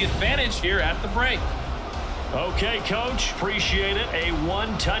guys the advantage here at the break. Okay, Coach, appreciate it. A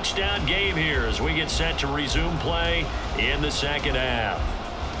one-touchdown game here as we get set to resume play in the second half.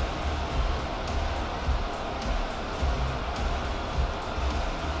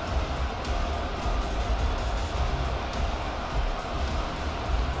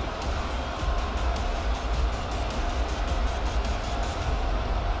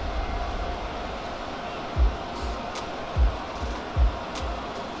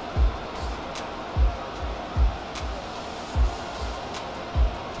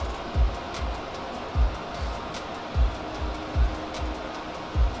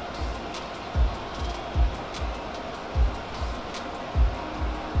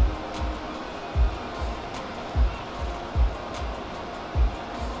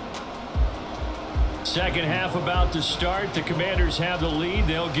 Second half about to start. The Commanders have the lead.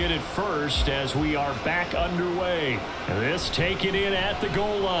 They'll get it first as we are back underway. This taken in at the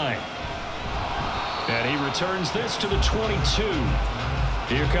goal line. And he returns this to the 22.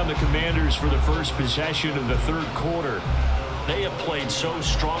 Here come the Commanders for the first possession of the third quarter. They have played so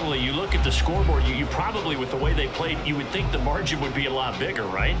strongly. You look at the scoreboard, you probably, with the way they played, you would think the margin would be a lot bigger,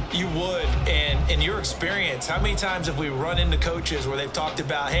 right? You would. And in your experience, how many times have we run into coaches where they've talked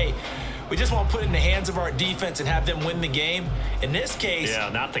about, hey, we just want to put it in the hands of our defense and have them win the game? In this case, yeah,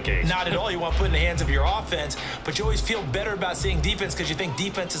 not the case. Not at all. You want to put it in the hands of your offense, but you always feel better about seeing defense because you think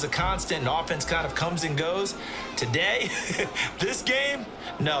defense is a constant and offense kind of comes and goes. Today, this game,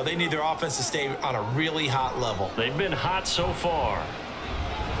 no, they need their offense to stay on a really hot level. They've been hot so far.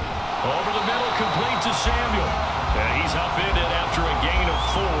 Over the middle, complete to Samuel. And he's upended after a gain of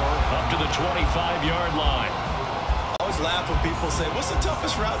 4 up to the 25-yard line. I always laugh when people say, what's the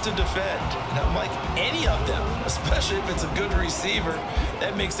toughest route to defend? And I'm like, any of them, especially if it's a good receiver.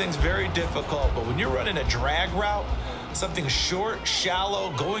 That makes things very difficult. But when you're running a drag route, something short,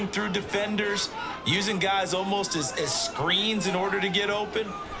 shallow, going through defenders, using guys almost as screens in order to get open,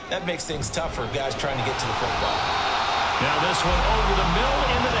 that makes things tough for guys trying to get to the football. Now this one over the middle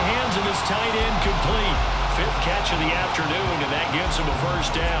into the hands of his tight end, complete. 5th catch of the afternoon, and that gives him a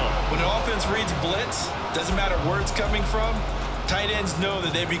first down. When an offense reads blitz, doesn't matter where it's coming from, tight ends know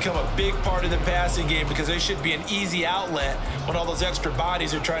that they become a big part of the passing game because they should be an easy outlet when all those extra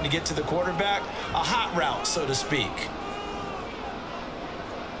bodies are trying to get to the quarterback. A hot route, so to speak.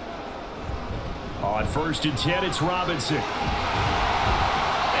 On 1st and 10, it's Robinson.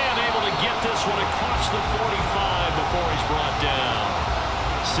 And able to get this one across the 45 before he's brought down.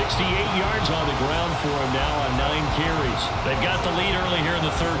 68 yards on the ground for him now on 9 carries. They've got the lead early here in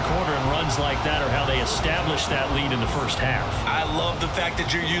the third quarter, and runs like that are how they establish that lead in the first half. I love the fact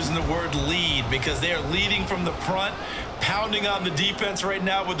that you're using the word lead because they are leading from the front, pounding on the defense right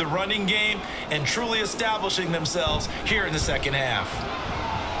now with the running game, and truly establishing themselves here in the second half.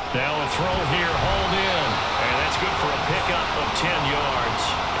 Now a throw here, hauled in, and that's good for a pickup of 10 yards.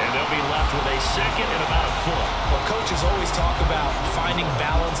 And they'll be left with a second and about a foot. Well, coaches always talk about finding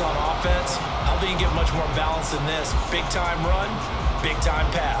balance on offense. How do you get much more balance than this? Big-time run, big-time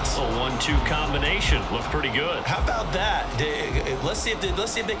pass. A 1-2 combination. Looked pretty good. How about that? Let's see if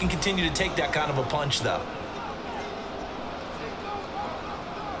they can continue to take that kind of a punch, though.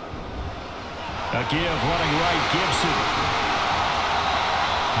 A give, running right, Gibson.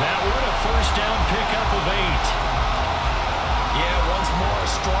 That one, a first down pickup of 8. Yeah, once more,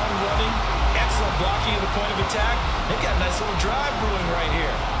 strong running, excellent blocking at the point of attack. They've got a nice little drive brewing right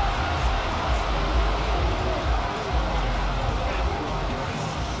here.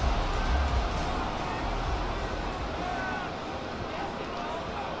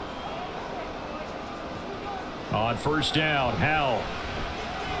 On 1st down, Howell.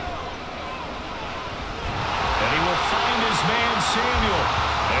 And he will find his man, Samuel.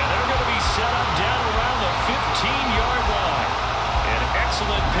 And they're going to be set up down around the 15-yard line. An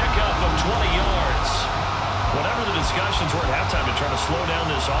excellent pickup of 20 yards. Whatever the discussions were at halftime to try to slow down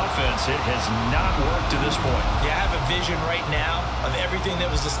this offense, it has not worked to this point. Yeah, I have a vision right now of everything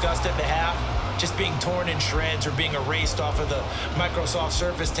that was discussed at the half just being torn in shreds or being erased off of the Microsoft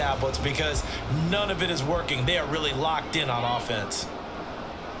Surface tablets because none of it is working. They are really locked in on offense.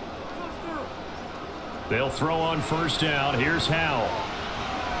 They'll throw on 1st down. Here's Howell.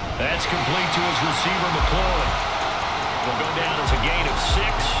 That's complete to his receiver, McLaurin. Will go down as a gain of 6,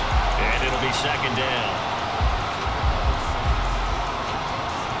 and it'll be second down.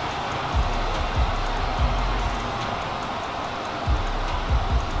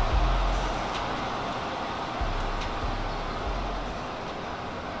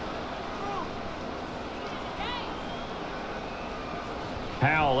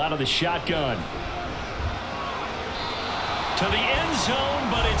 Powell out of the shotgun. To the end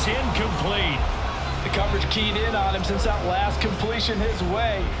zone, but it's incomplete. The coverage keyed in on him since that last completion his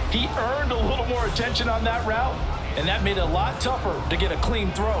way. He earned a little more attention on that route, and that made it a lot tougher to get a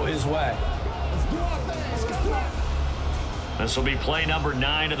clean throw his way. This will be play number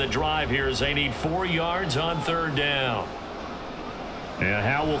 9 of the drive here as they need 4 yards on third down. And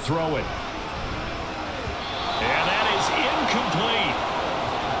Howe will throw it. And that is incomplete.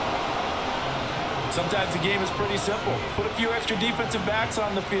 Sometimes the game is pretty simple. Put a few extra defensive backs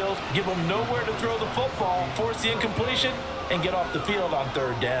on the field, give them nowhere to throw the football, force the incompletion, and get off the field on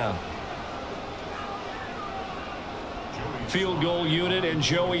third down. Field goal unit and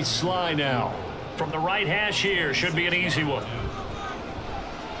Joey Sly now. From the right hash here, should be an easy one.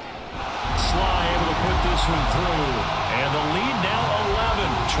 Sly able to put this one through. And the lead now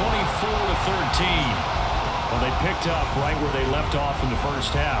 11, 24-13. Well, they picked up right where they left off in the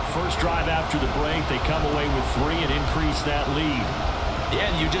first half. First drive after the break, they come away with 3 and increase that lead. Yeah,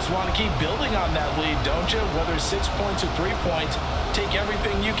 and you just want to keep building on that lead, don't you? Whether it's 6 points or 3 points, take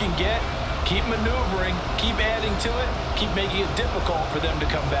everything you can get, keep maneuvering, keep adding to it, keep making it difficult for them to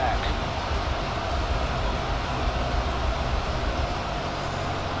come back.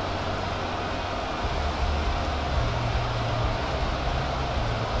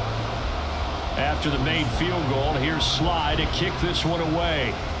 After the made field goal, here's Sly to kick this one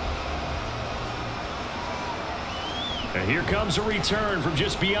away. And here comes a return from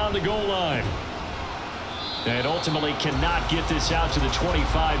just beyond the goal line. And ultimately cannot get this out to the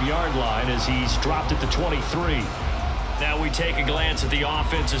 25-yard line as he's dropped at the 23. Now we take a glance at the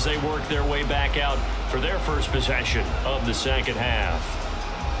offense as they work their way back out for their first possession of the second half.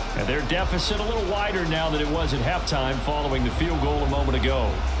 And their deficit a little wider now than it was at halftime following the field goal a moment ago.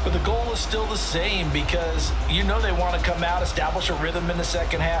 But the goal is still the same because you know they want to come out, establish a rhythm in the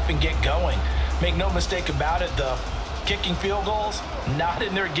second half, and get going. Make no mistake about it, though. Kicking field goals, not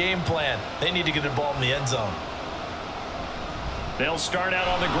in their game plan. They need to get the ball in the end zone. They'll start out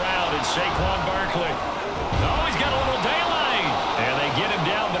on the ground. It's Saquon Barkley. Oh, he's got a little daylight. And they get him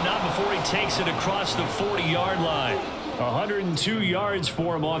down, but not before he takes it across the 40-yard line. 102 yards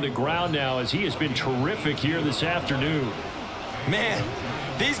for him on the ground now as he has been terrific here this afternoon. Man,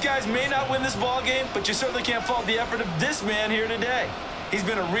 these guys may not win this ball game, but you certainly can't fault the effort of this man here today. He's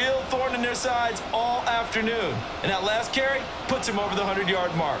been a real thorn in their sides all afternoon. And that last carry puts him over the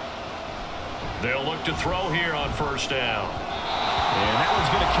 100-yard mark. They'll look to throw here on first down. And that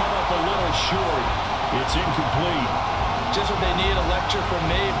one's going to come up a little short. It's incomplete. Just what they need, a lecture from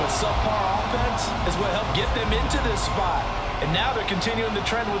me, but subpar offense is what helped get them into this spot. And now they're continuing the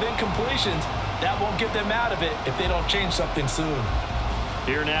trend with incompletions. That won't get them out of it if they don't change something soon.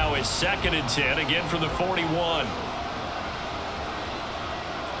 Here now is 2nd and 10, again from the 41.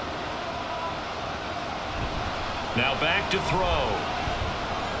 Now back to throw.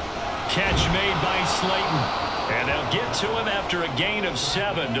 Catch made by Slayton. And they'll get to him after a gain of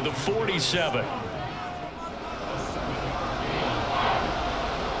 7 to the 47.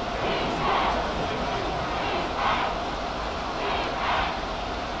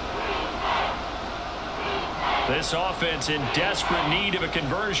 This offense in desperate need of a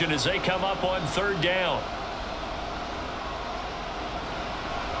conversion as they come up on third down.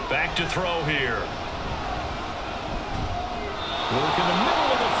 Back to throw here. Work in the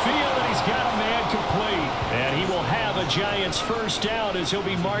middle of the field, and he's got a man complete. And he will have a Giants first down as he'll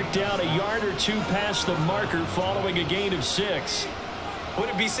be marked down a yard or 2 past the marker following a gain of 6. Would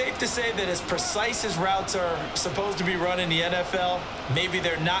it be safe to say that as precise as routes are supposed to be run in the NFL, maybe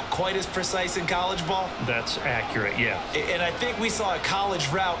they're not quite as precise in college ball? That's accurate, yeah. And I think we saw a college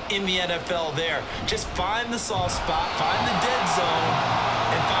route in the NFL there. Just find the soft spot, find the dead zone,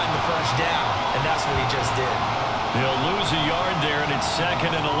 and find the first down. And that's what he just did. He'll lose a yard there, and it's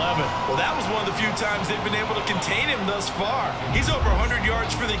 2nd and 11. Well, that was one of the few times they've been able to contain him thus far. He's over 100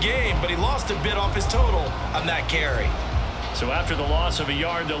 yards for the game, but he lost a bit off his total on that carry. So after the loss of a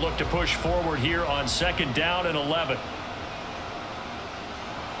yard, they'll look to push forward here on 2nd down and 11.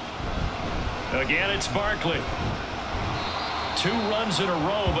 Again, it's Barkley. 2 runs in a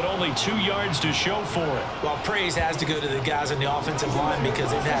row, but only 2 yards to show for it. Well, praise has to go to the guys on the offensive line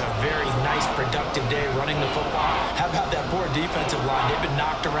because they've had a very nice, productive day running the football. How about that poor defensive line? They've been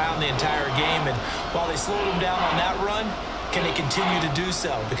knocked around the entire game, and while they slowed them down on that run, can they continue to do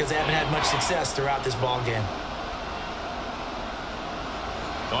so? Because they haven't had much success throughout this ball game.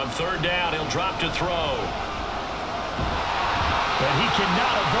 On 3rd down, he'll drop to throw. But he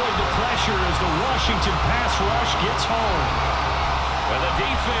cannot avoid the pressure as the Washington pass rush gets home. And the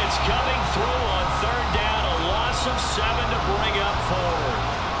defense coming through on 3rd down, a loss of 7 to bring up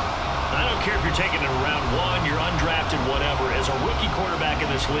 4. I don't care if you're taking it in round 1, you're undrafted, whatever. As a rookie quarterback in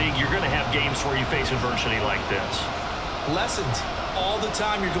this league, you're going to have games where you face adversity like this. Lessons. All the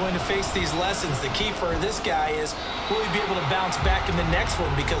time you're going to face these lessons. The key for this guy is will he be able to bounce back in the next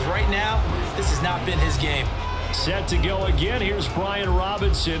one? Because right now, this has not been his game. Set to go again. Here's Brian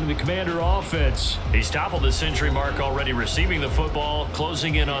Robinson, the Commander offense. He's toppled the century mark already receiving the football,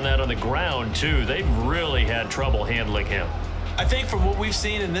 closing in on that on the ground, too. They've really had trouble handling him. I think from what we've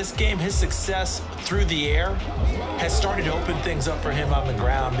seen in this game, his success through the air has started to open things up for him on the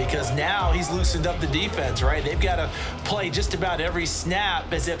ground because now he's loosened up the defense, right? They've got to play just about every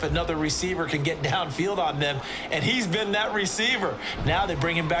snap as if another receiver can get downfield on them, and he's been that receiver. Now they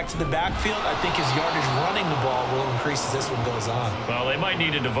bring him back to the backfield. I think his yardage running the ball will increase as this one goes on. Well, they might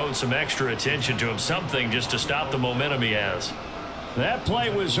need to devote some extra attention to him, something just to stop the momentum he has. That play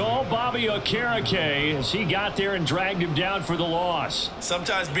was all Bobby Okereke as he got there and dragged him down for the loss.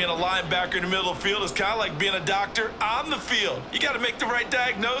 Sometimes being a linebacker in the middle of the field is kind of like being a doctor on the field. You got to make the right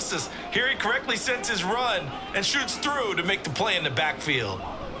diagnosis. Here he correctly sends his run and shoots through to make the play in the backfield.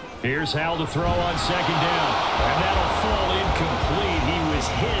 Here's Hal to throw on 2nd down. And that'll fall incomplete. He was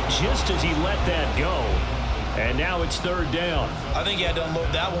hit just as he let that go. And now it's 3rd down. I think he had to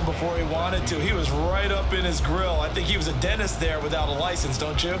unload that one before he wanted to. He was right up in his grill. I think he was a dentist there without a license,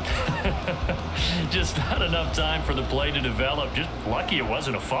 don't you? Just not enough time for the play to develop. Just lucky it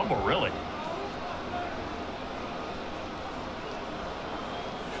wasn't a fumble, really.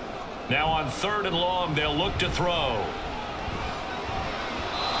 Now on 3rd and long, they'll look to throw.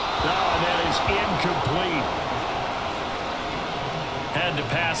 No, that is incomplete. Had to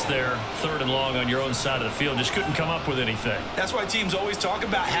pass there, 3rd and long on your own side of the field. Just couldn't come up with anything. That's why teams always talk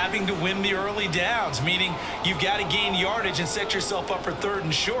about having to win the early downs, meaning you've got to gain yardage and set yourself up for 3rd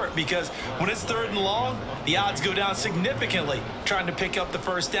and short, because when it's 3rd and long, the odds go down significantly trying to pick up the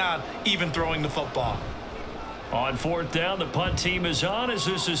 1st down, even throwing the football. On 4th down, the punt team is on as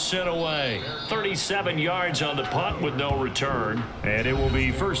this is sent away. 37 yards on the punt with no return. And it will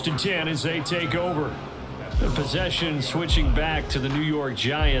be 1st and 10 as they take over. The possession switching back to the New York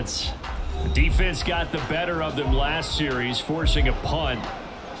Giants. The defense got the better of them last series, forcing a punt.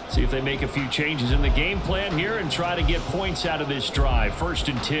 See if they make a few changes in the game plan here and try to get points out of this drive. 1st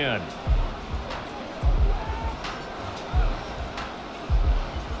and 10.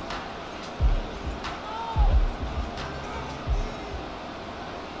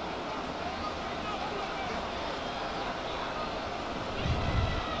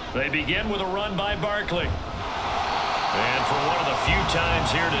 They begin with a run by Barkley. And for one of the few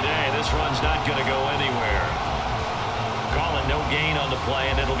times here today, this run's not going to go anywhere. Calling no gain on the play,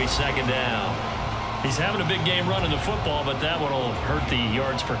 and it'll be 2nd down. He's having a big game running the football, but that one will hurt the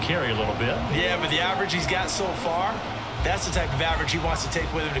yards per carry a little bit. Yeah, but the average he's got so far, that's the type of average he wants to take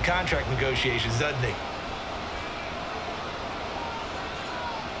with him to contract negotiations, doesn't he?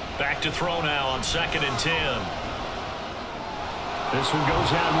 Back to throw now on 2nd and 10. This one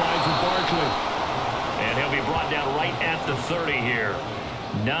goes out wide for Barkley. And he'll be brought down right at the 30 here.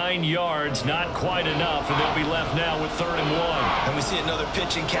 9 yards, not quite enough, and they'll be left now with 3rd and 1. And we see another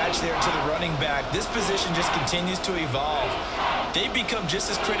pitch and catch there to the running back. This position just continues to evolve. They've become just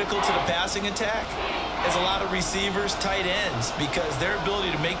as critical to the passing attack as a lot of receivers, tight ends, because their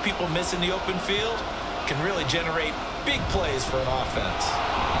ability to make people miss in the open field can really generate big plays for an offense.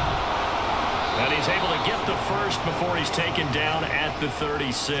 And he's able to get the first before he's taken down at the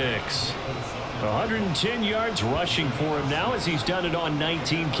 36. 110 yards rushing for him now as he's done it on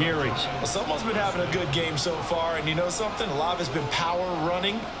 19 carries. Well, someone's been having a good game so far, and you know something? A lot of it's been power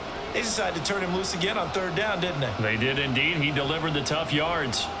running. They decided to turn him loose again on 3rd down, didn't they? They did indeed. He delivered the tough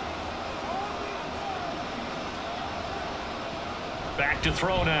yards. Back to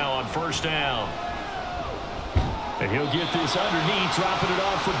throw now on 1st down. And he'll get this underneath, dropping it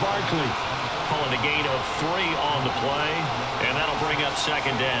off for Barkley. Pulling a gain of 3 on the play, and that'll bring up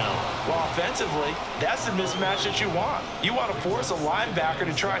 2nd down. Well, offensively, that's the mismatch that you want. You want to force a linebacker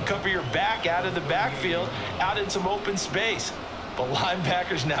to try and cover your back out of the backfield, out in some open space. But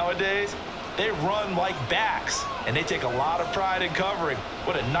linebackers nowadays, they run like backs, and they take a lot of pride in covering.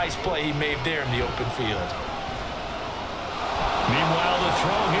 What a nice play he made there in the open field. Meanwhile, the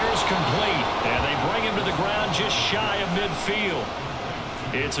throw here is complete, and they bring him to the ground just shy of midfield.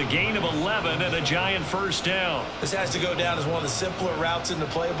 It's a gain of 11 and a Giant first down. This has to go down as one of the simpler routes in the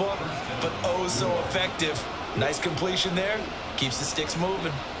playbook, but oh so effective. Nice completion there. Keeps the sticks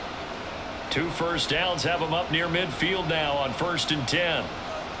moving. 2 first downs have them up near midfield now on 1st and 10.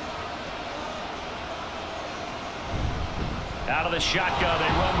 Out of the shotgun, they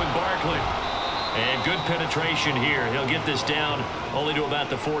run with Barkley. And good penetration here. He'll get this down only to about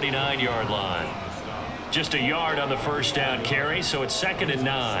the 49-yard line. Just a yard on the first down carry, so it's 2nd and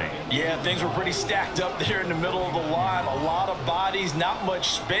 9. Yeah, things were pretty stacked up there in the middle of the line. A lot of bodies, not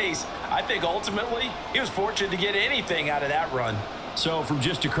much space. I think ultimately he was fortunate to get anything out of that run. So from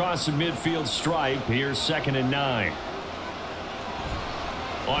just across the midfield stripe, here's 2nd and 9.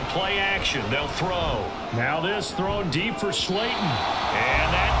 On play action, they'll throw. Now this thrown deep for Slayton. And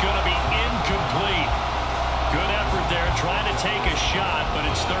that's going to be incomplete. Good effort there trying to take a shot, but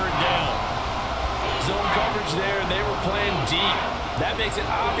it's 3rd down. Zone coverage there, and they were playing deep. That makes it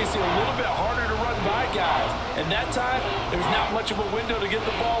obviously a little bit harder to run by guys. And that time, there's not much of a window to get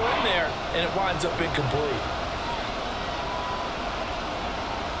the ball in there, and it winds up incomplete.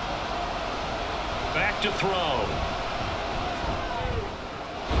 Back to throw.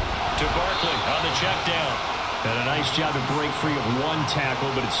 To Barkley on the check down. And a nice job to break free of one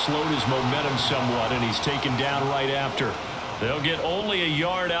tackle, but it slowed his momentum somewhat, and he's taken down right after. They'll get only a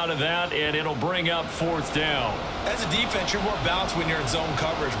yard out of that, and it'll bring up 4th down. As a defense, you're more balanced when you're in zone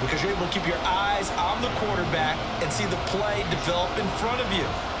coverage because you're able to keep your eyes on the quarterback and see the play develop in front of you.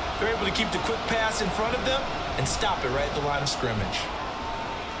 They're able to keep the quick pass in front of them and stop it right at the line of scrimmage.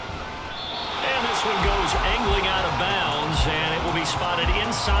 And this one goes angling out of bounds, and it will be spotted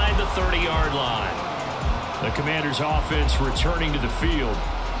inside the 30-yard line. The Commanders' offense returning to the field.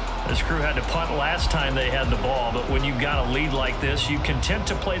 This crew had to punt last time they had the ball, but when you've got a lead like this, you content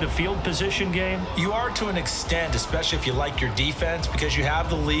to play the field position game? You are to an extent, especially if you like your defense, because you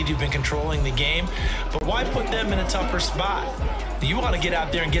have the lead, you've been controlling the game. But why put them in a tougher spot? You want to get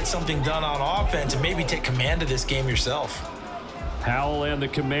out there and get something done on offense and maybe take command of this game yourself. Howell and the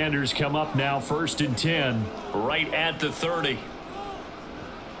Commanders come up now 1st and 10, right at the 30.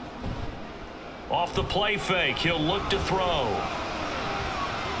 Off the play fake, he'll look to throw.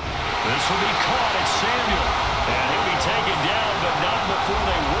 This will be caught at Samuel. And he'll be taken down, but not before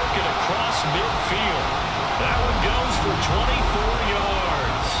they work it across midfield. That one goes for 24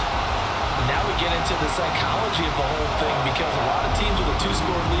 yards. And now we get into the psychology of the whole thing because a lot of teams with a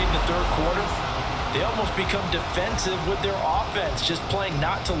 2-score lead in the 3rd quarter, they almost become defensive with their offense, just playing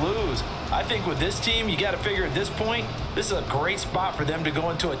not to lose. I think with this team, you got to figure at this point, this is a great spot for them to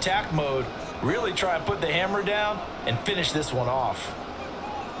go into attack mode, really try and put the hammer down and finish this one off.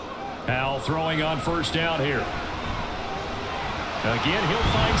 Howell throwing on 1st down here. Again, he'll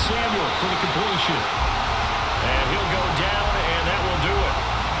find Samuel for the completion. And he'll go down, and that will do it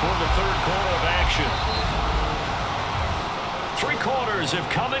for the 3rd quarter of action. 3 quarters have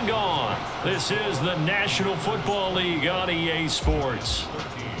come and gone. This is the National Football League on EA Sports.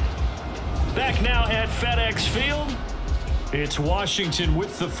 Back now at FedEx Field. It's Washington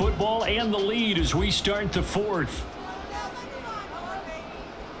with the football and the lead as we start the 4th.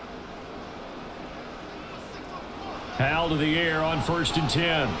 Howell to the air on 1st and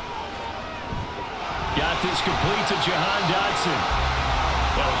 10. Got this complete to Jahan Dotson.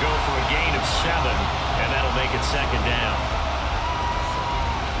 That'll go for a gain of 7, and that'll make it 2nd down.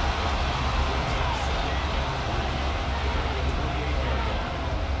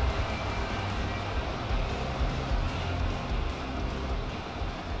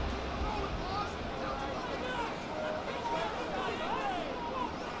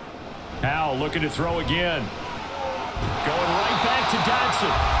 Howell looking to throw again. Going right back to Dotson.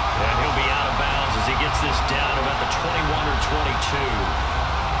 And he'll be out of bounds as he gets this down about the 21 or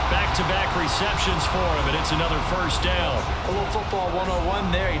 22. Back-to-back receptions for him, and it's another 1st down. A little football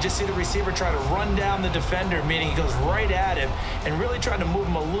 101 there. You just see the receiver try to run down the defender, meaning he goes right at him and really trying to move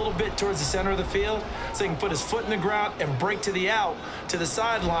him a little bit towards the center of the field so he can put his foot in the ground and break to the out, to the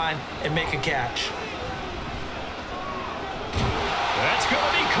sideline, and make a catch. That's going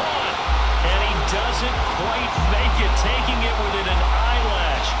to be caught. And he doesn't quite make it, taking it within an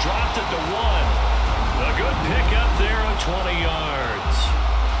eyelash. Dropped at the 1. A good pickup there of 20 yards.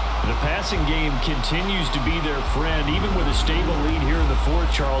 The passing game continues to be their friend. Even with a stable lead here in the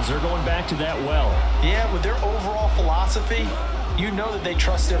 4th, Charles, they're going back to that well. Yeah, with their overall philosophy, you know that they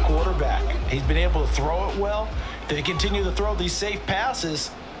trust their quarterback. He's been able to throw it well. They continue to throw these safe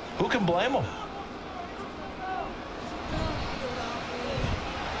passes. Who can blame them?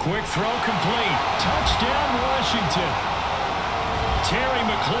 Quick throw complete. Touchdown, Washington. Terry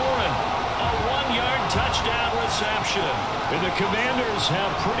McLaurin, a 1-yard touchdown reception. And the Commanders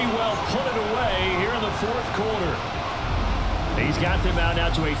have pretty well put it away here in the fourth quarter. He's got them out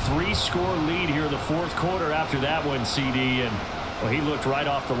now to a 3-score lead here in the fourth quarter after that one, CD. And well, he looked right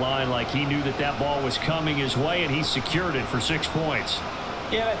off the line like he knew that that ball was coming his way, and he secured it for 6 points.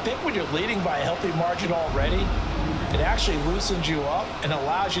 Yeah, I think when you're leading by a healthy margin already, it actually loosens you up and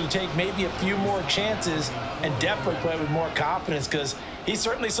allows you to take maybe a few more chances and definitely play with more confidence, because he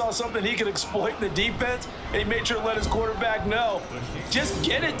certainly saw something he could exploit in the defense, and he made sure to let his quarterback know, just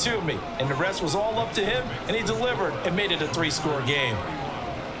get it to me. And the rest was all up to him, and he delivered and made it a 3-score game.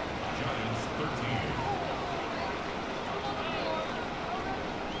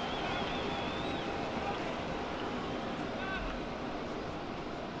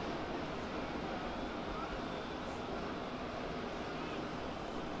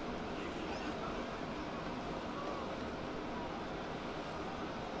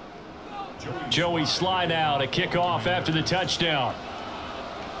 Joey slide out, a kickoff after the touchdown.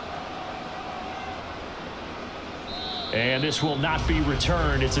 And this will not be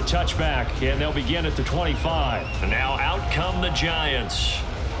returned. It's a touchback, and they'll begin at the 25. And now out come the Giants.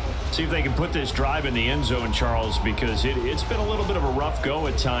 See if they can put this drive in the end zone, Charles, because it's been a little bit of a rough go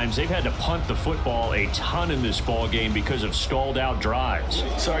at times. They've had to punt the football a ton in this ball game because of stalled out drives.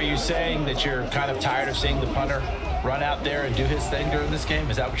 So are you saying that you're kind of tired of seeing the punter run out there and do his thing during this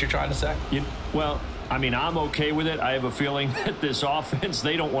game? Is that what you're trying to say? Well, I mean, I'm okay with it. I have a feeling that this offense,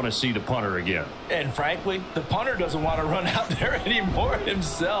 they don't want to see the punter again. And frankly, the punter doesn't want to run out there anymore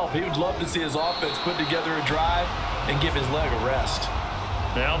himself. He would love to see his offense put together a drive and give his leg a rest.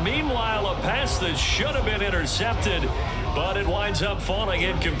 Now, meanwhile, a pass that should have been intercepted, but it winds up falling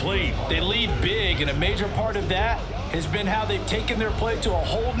incomplete. They lead big, and a major part of that has been how they've taken their play to a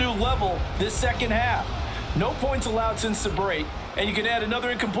whole new level this second half. No points allowed since the break, and you can add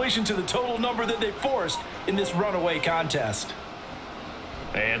another incompletion to the total number that they forced in this runaway contest.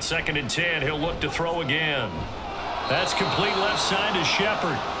 And 2nd and 10, he'll look to throw again. That's complete left side to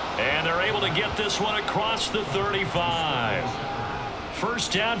Shepard, and they're able to get this one across the 35.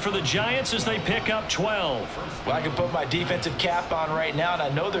 First down for the Giants as they pick up 12. Well, I can put my defensive cap on right now, and I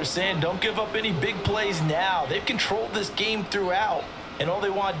know they're saying don't give up any big plays now. They've controlled this game throughout, and all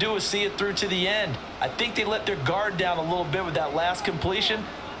they want to do is see it through to the end. I think they let their guard down a little bit with that last completion.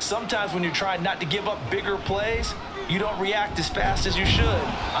 Sometimes when you're trying not to give up bigger plays, you don't react as fast as you should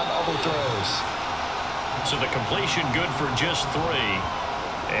on other throws. So the completion good for just 3,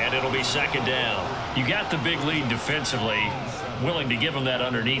 and it'll be 2nd down. You got the big lead defensively. Willing to give them that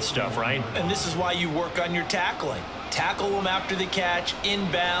underneath stuff, right? And this is why you work on your tackling. Tackle them after the catch,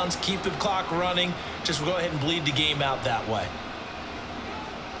 inbounds, keep the clock running. Just go ahead and bleed the game out that way.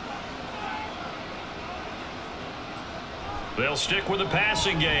 They'll stick with the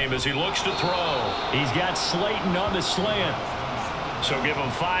passing game as he looks to throw. He's got Slayton on the slant. So give him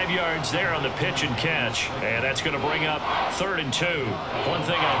 5 yards there on the pitch and catch. And that's going to bring up 3rd and 2. One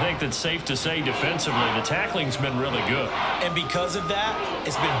thing I think that's safe to say defensively, the tackling's been really good. And because of that,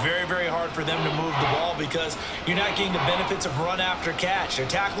 it's been very, very hard for them to move the ball because you're not getting the benefits of run after catch. They're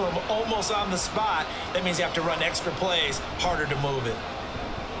tackling them almost on the spot. That means you have to run extra plays, harder to move it.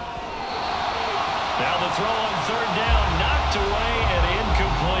 Now the throw on 3rd down, knocked away and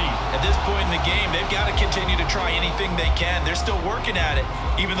incomplete. At this point in the game, they've got to continue to try anything they can. They're still working at it,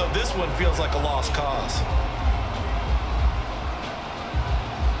 even though this one feels like a lost cause.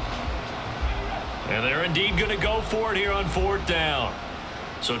 And they're indeed going to go for it here on 4th down.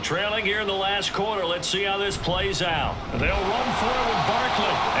 So trailing here in the last quarter, let's see how this plays out. They'll run for it with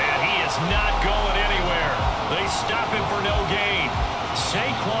Barkley, and he is not going anywhere. They stop him for no gain.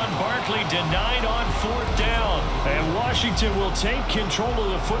 Saquon Barkley denied on 4th down, and Washington will take control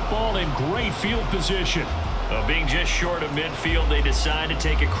of the football in great field position. Being just short of midfield, they decide to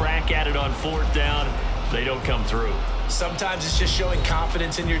take a crack at it on 4th down. They don't come through. Sometimes it's just showing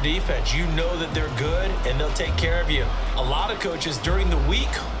confidence in your defense. You know that they're good, and they'll take care of you. A lot of coaches during the week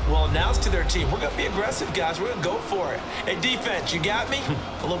will announce to their team, we're going to be aggressive, guys. We're going to go for it. Hey, defense, you got me?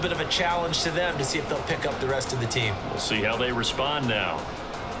 A little bit of a challenge to them to see if they'll pick up the rest of the team. We'll see how they respond now.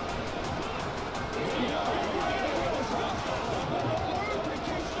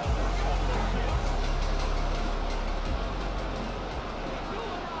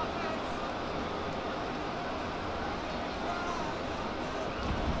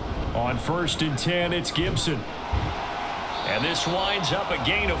 On 1st and 10, it's Gibson. And this winds up a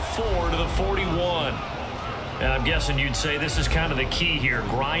gain of 4 to the 41. And I'm guessing you'd say this is kind of the key here.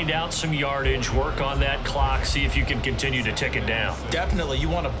 Grind out some yardage, work on that clock, see if you can continue to tick it down. Definitely. You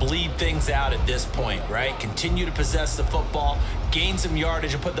want to bleed things out at this point, right? Continue to possess the football, gain some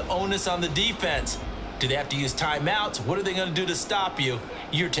yardage, and put the onus on the defense. Do they have to use timeouts? What are they going to do to stop you?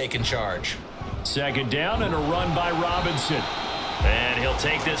 You're taking charge. Second down and a run by Robinson. And he'll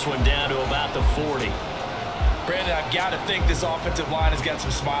take this one down to about the 40. Brandon, I've got to think this offensive line has got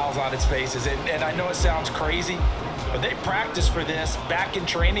some smiles on its faces. And I know it sounds crazy, but they practiced for this back in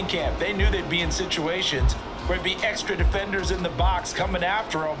training camp. They knew they'd be in situations where it'd be extra defenders in the box coming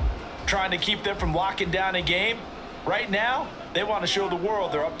after them, trying to keep them from locking down a game. Right now, they want to show the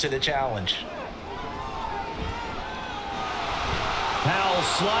world they're up to the challenge. Powell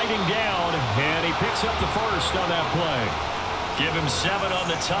sliding down, and he picks up the first on that play. Give him 7 on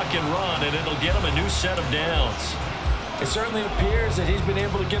the tuck and run, and it'll get him a new set of downs. It certainly appears that he's been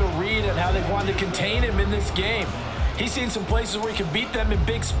able to get a read on how they've wanted to contain him in this game. He's seen some places where he can beat them in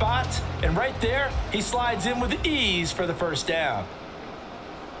big spots, and right there, he slides in with ease for the first down.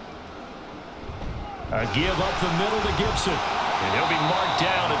 A give up the middle to Gibson, and he'll be marked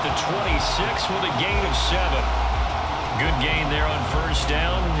down at the 26 with a gain of 7. Good gain there on first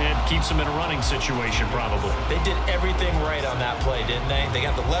down and keeps them in a running situation probably. They did everything right on that play, didn't they? They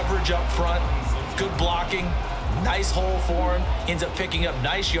got the leverage up front, good blocking, nice hole for him, ends up picking up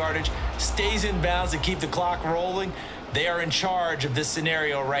nice yardage, stays in bounds to keep the clock rolling. They are in charge of this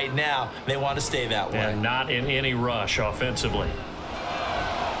scenario right now. They want to stay that way. And not in any rush offensively.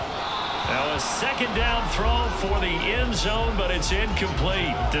 Now a second down throw for the end zone, but it's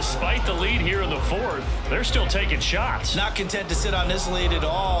incomplete. Despite the lead here in the fourth, they're still taking shots. Not content to sit on this lead at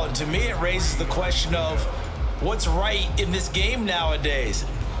all. And to me, it raises the question of what's right in this game nowadays.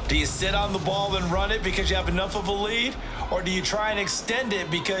 Do you sit on the ball and run it because you have enough of a lead? Or do you try and extend it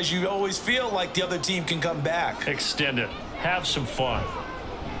because you always feel like the other team can come back? Extend it. Have some fun.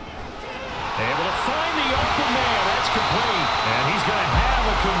 Able to find the open man. That's complete. And he's going to have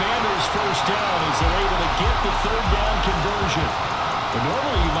a Commander's first down as they're able to get the third down conversion. But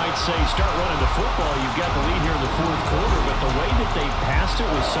normally you might say start running the football. You've got the lead here in the fourth quarter. But the way that they passed it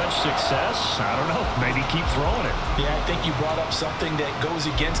with such success, I don't know. Maybe keep throwing it. Yeah, I think you brought up something that goes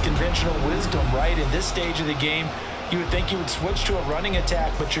against conventional wisdom, right? In this stage of the game, you would think you would switch to a running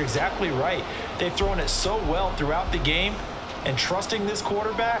attack, but you're exactly right. They've thrown it so well throughout the game, and trusting this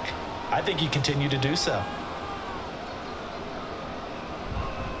quarterback, I think you continue to do so.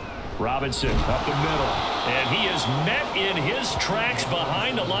 Robinson up the middle, and he is met in his tracks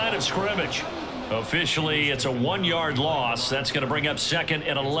behind the line of scrimmage. Officially, it's a 1-yard loss. That's going to bring up 2nd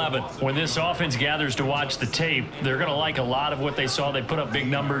and 11. When this offense gathers to watch the tape, they're going to like a lot of what they saw. They put up big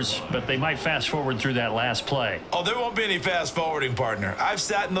numbers, but they might fast forward through that last play. Oh, there won't be any fast forwarding, partner. I've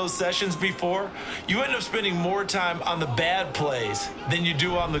sat in those sessions before. You end up spending more time on the bad plays than you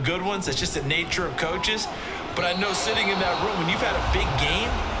do on the good ones. It's just the nature of coaches. But I know sitting in that room, when you've had a big game,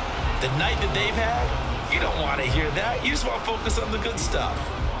 the night that they've had, you don't want to hear that. You just want to focus on the good stuff.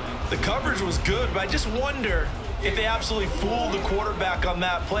 The coverage was good, but I just wonder if they absolutely fooled the quarterback on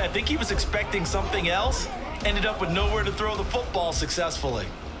that play. I think he was expecting something else, ended up with nowhere to throw the football successfully.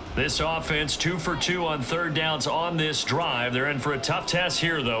 This offense 2 for 2 on third downs on this drive. They're in for a tough test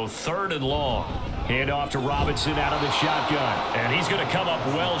here, though. 3rd and long. Hand off to Robinson out of the shotgun. And he's going to come up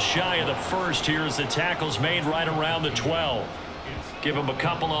well shy of the first here as the tackle's made right around the 12. Give him a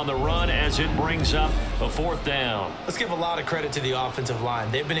couple on the run as it brings up a 4th down. Let's give a lot of credit to the offensive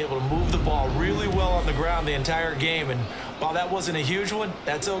line. They've been able to move the ball really well on the ground the entire game. And while that wasn't a huge one,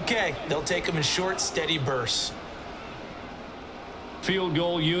 that's okay. They'll take them in short, steady bursts. Field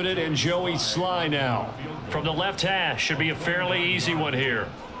goal unit and Joey Sly now. From the left hash, should be a fairly easy one here.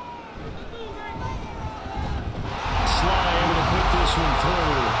 Sly able to put this one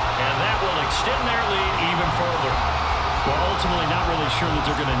through. And that will extend their lead even further. Well, ultimately not really sure that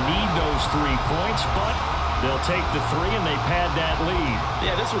they're going to need those 3 points, but they'll take the 3 and they pad that lead.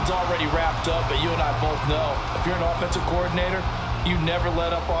 Yeah, this one's already wrapped up, but you and I both know if you're an offensive coordinator, you never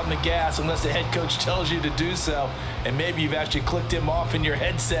let up on the gas unless the head coach tells you to do so. And maybe you've actually clicked him off in your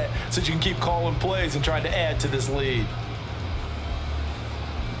headset so that you can keep calling plays and trying to add to this lead.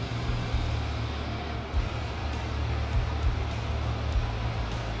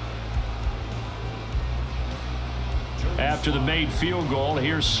 After the made field goal,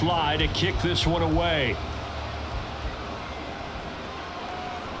 here's Sly to kick this one away.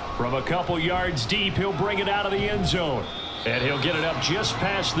 From a couple yards deep, he'll bring it out of the end zone. And he'll get it up just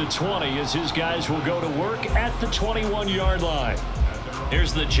past the 20 as his guys will go to work at the 21-yard line.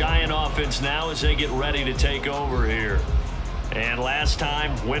 Here's the Giant offense now as they get ready to take over here. And last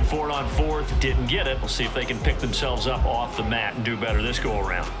time, went for it on fourth, didn't get it. We'll see if they can pick themselves up off the mat and do better this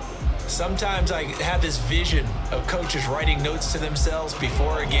go-around. Sometimes I have this vision of coaches writing notes to themselves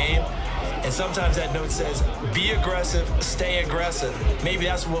before a game, and sometimes that note says, be aggressive, stay aggressive. Maybe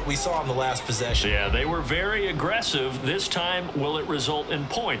that's what we saw in the last possession. Yeah, they were very aggressive. This time, will it result in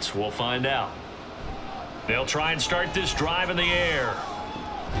points? We'll find out. They'll try and start this drive in the air.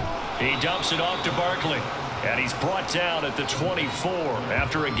 He dumps it off to Barkley, and he's brought down at the 24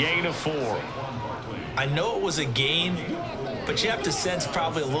 after a gain of 4. I know it was a gain, but you have to sense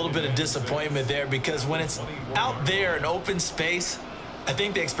probably a little bit of disappointment there, because when it's out there in open space, I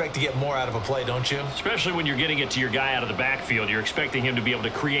think they expect to get more out of a play, don't you? Especially when you're getting it to your guy out of the backfield. You're expecting him to be able to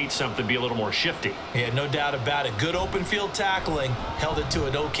create something, be a little more shifty. Yeah, no doubt about it. Good open field tackling held it to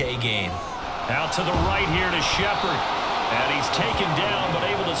an okay gain. Out to the right here to Shepard. And he's taken down, but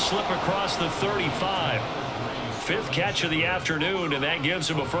able to slip across the 35. Fifth catch of the afternoon, and that gives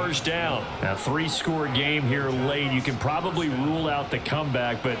him a first down. A 3-score game here late. You can probably rule out the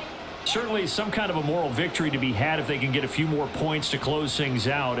comeback, but certainly some kind of a moral victory to be had if they can get a few more points to close things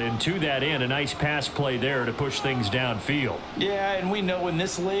out. And to that end, a nice pass play there to push things downfield. Yeah, and we know in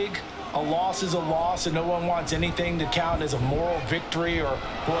this league, a loss is a loss, and no one wants anything to count as a moral victory or,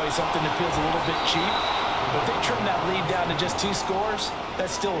 boy, something that feels a little bit cheap. But if they trim that lead down to just 2 scores,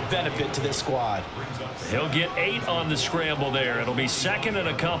 that's still a benefit to this squad. He'll get 8 on the scramble there. It'll be second and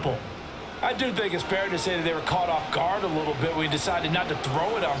a couple. I do think it's fair to say that they were caught off guard a little bit when we decided not to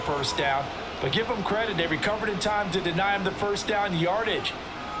throw it on first down. But give them credit. They recovered in time to deny him the first down yardage.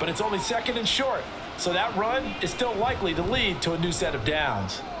 But it's only second and short. So that run is still likely to lead to a new set of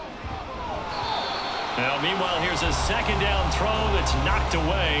downs. Now, meanwhile, here's a second down throw that's knocked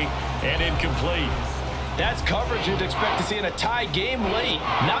away and incomplete. That's coverage you'd expect to see in a tie game late.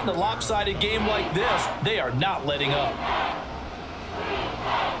 Not in a lopsided game like this. They are not letting up.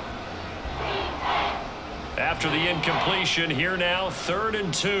 After the incompletion, here now, 3rd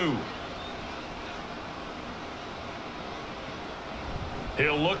and 2.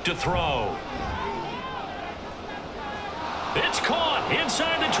 He'll look to throw. It's caught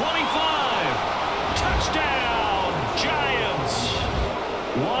inside the 25. Touchdown, Giants.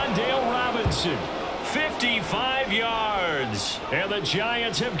 Wan'Dale Robinson, 55 yards. And the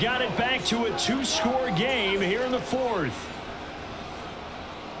Giants have got it back to a 2-score game here in the 4th.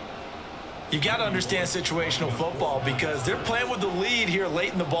 You got to understand situational football because they're playing with the lead here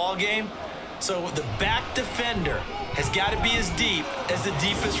late in the ball game. So the back defender has got to be as deep as the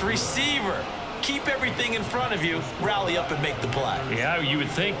deepest receiver. Keep everything in front of you, rally up and make the play. Yeah, you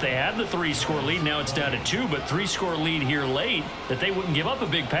would think they had the 3-score lead. Now it's down to 2, but 3-score lead here late, that they wouldn't give up a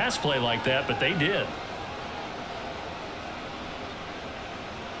big pass play like that, but they did.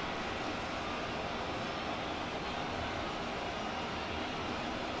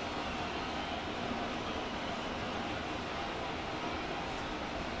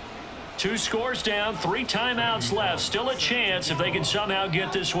 Two scores down, 3 timeouts left. Still a chance if they can somehow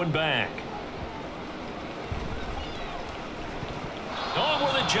get this one back. Oh,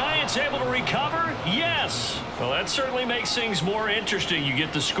 were the Giants able to recover? Yes. Well, that certainly makes things more interesting. You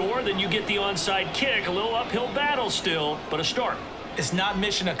get the score, then you get the onside kick. A little uphill battle still, but a start. It's not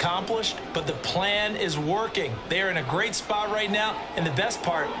mission accomplished, but the plan is working. They are in a great spot right now, and the best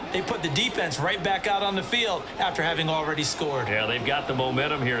part, they put the defense right back out on the field after having already scored. Yeah, they've got the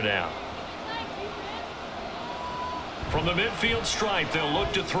momentum here now. From the midfield stripe, they'll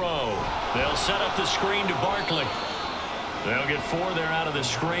look to throw. They'll set up the screen to Barkley. They'll get 4 there out of the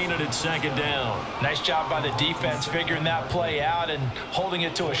screen, and it's 2nd down. Nice job by the defense figuring that play out and holding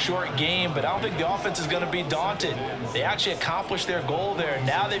it to a short game, but I don't think the offense is going to be daunted. They actually accomplished their goal there.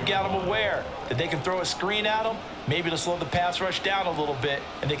 Now they've got them aware that they can throw a screen at them, maybe to slow the pass rush down a little bit,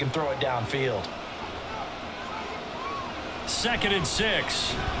 and they can throw it downfield. 2nd and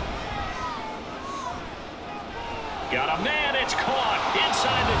 6. Got a man, it's caught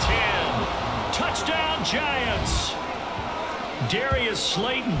inside the 10. Touchdown, Giants. Darius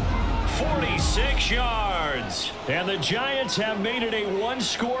Slayton, 46 yards. And the Giants have made it a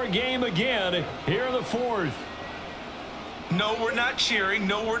 1-score game again here in the 4th. No, we're not cheering.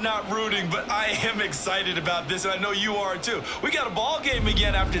 No, we're not rooting, but I am excited about this, and I know you are too. We got a ball game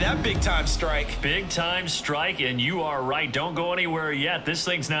again after that big-time strike. Big-time strike, and you are right. Don't go anywhere yet. This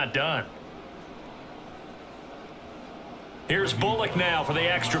thing's not done. Here's Bullock now for the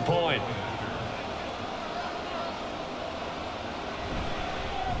extra point.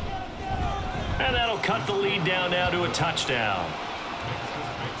 And that'll cut the lead down now to a touchdown.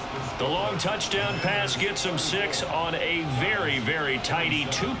 The long touchdown pass gets them 6 on a very, very tidy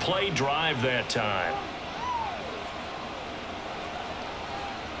 2-play drive that time.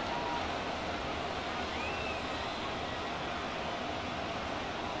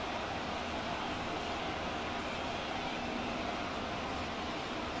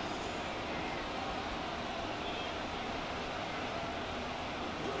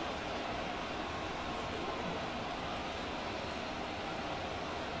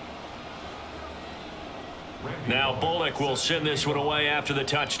 Now Bullock will send this one away after the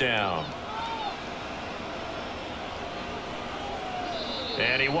touchdown.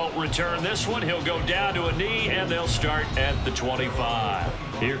 And he won't return this one. He'll go down to a knee, and they'll start at the 25.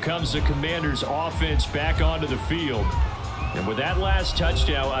 Here comes the Commanders' offense back onto the field. And with that last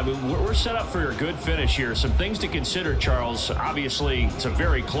touchdown, I mean, we're set up for a good finish here. Some things to consider, Charles. Obviously, it's a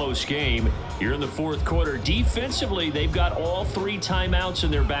very close game. You're in the fourth quarter. Defensively, they've got all 3 timeouts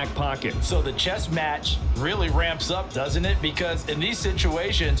in their back pocket. So the chess match really ramps up, doesn't it? Because in these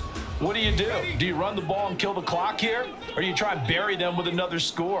situations, what do? Do you run the ball and kill the clock here? Or do you try and bury them with another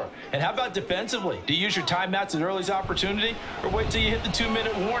score? And how about defensively? Do you use your timeouts at earliest opportunity? Or wait till you hit the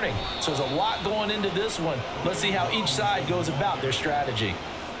 2-minute warning? So there's a lot going into this one. Let's see how each side goes about their strategy.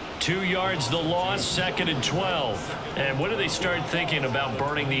 2 yards the loss, 2nd and 12. And when do they start thinking about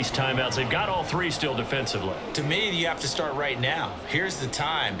burning these timeouts? They've got all 3 still defensively. To me, you have to start right now. Here's the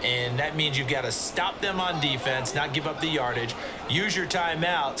time, and that means you've got to stop them on defense, not give up the yardage, use your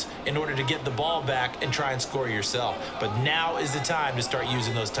timeouts in order to get the ball back and try and score yourself. But now is the time to start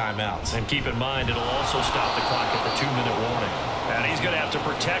using those timeouts. And keep in mind, it'll also stop the clock at the 2-minute warning. And he's going to have to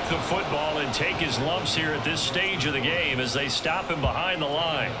protect the football and take his lumps here at this stage of the game as they stop him behind the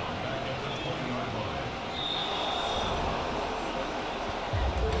line.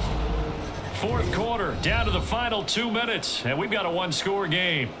 Fourth quarter, down to the final 2 minutes, and we've got a 1-score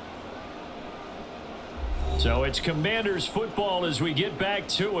game. So it's Commanders football as we get back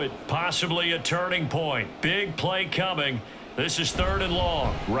to it. Possibly a turning point. Big play coming. This is 3rd and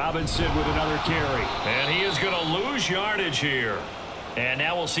long. Robinson with another carry. And he is going to lose yardage here. And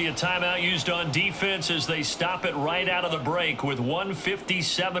now we'll see a timeout used on defense as they stop it right out of the break with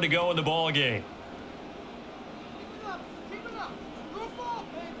 1:57 to go in the ball game.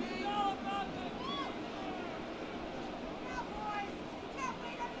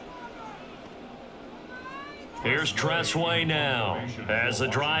 Here's Tressway now as the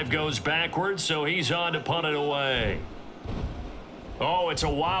drive goes backwards, so he's on to punt it away. Oh, it's a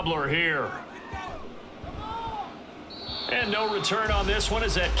wobbler here. And no return on this one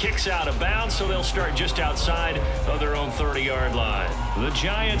as that kicks out of bounds, so they'll start just outside of their own 30-yard line. The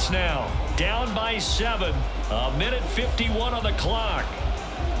Giants now down by 7, 1:51 on the clock.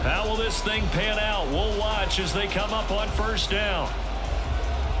 How will this thing pan out? We'll watch as they come up on 1st down.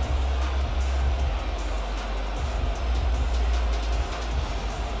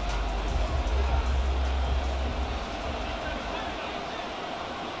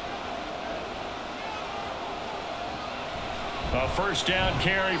 A 1st down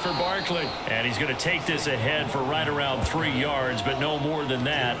carry for Barkley. And he's going to take this ahead for right around 3 yards, but no more than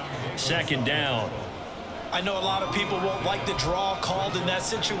that. 2nd down. I know a lot of people won't like the draw called in that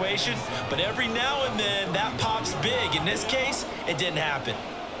situation, but every now and then that pops big. In this case, it didn't happen.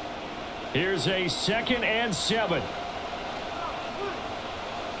 Here's a 2nd and 7.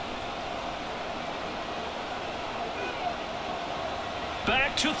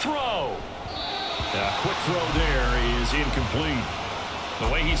 Back to throw. A quick throw there is incomplete. The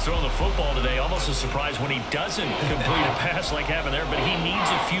way he's throwing the football today, almost a surprise when he doesn't complete a pass like having there, but he needs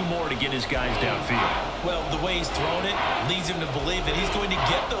a few more to get his guys downfield. Well, the way he's thrown it leads him to believe that he's going to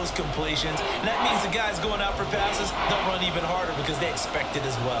get those completions, and that means the guys going out for passes, they'll run even harder because they expect it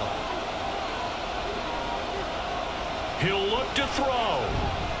as well. He'll look to throw.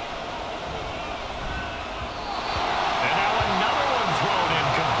 And now another one thrown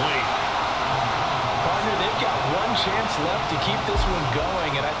incomplete. They've got one chance left to keep this one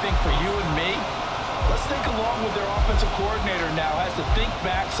going, and I think for you and me, let's think along with their offensive coordinator now. Has to think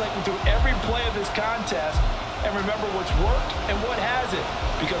back, cycle through every play of this contest, and remember what's worked and what hasn't.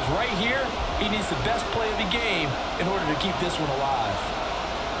 Because right here, he needs the best play of the game in order to keep this one alive.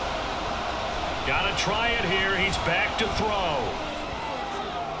 Got to try it here. He's back to throw.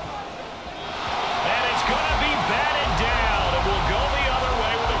 And it's going to be batted down, and we'll go the other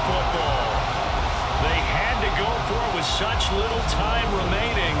way with the football. They had to go for it with such little time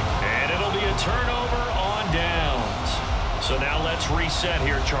remaining, and it'll be a turnover on downs. So now let's reset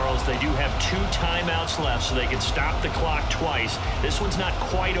here, Charles. They do have 2 timeouts left, so they can stop the clock twice. This one's not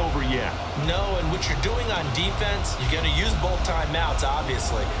quite over yet. No, and what you're doing on defense, you're going to use both timeouts,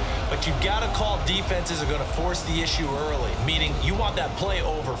 obviously. But you've got to call defenses that are going to force the issue early, meaning you want that play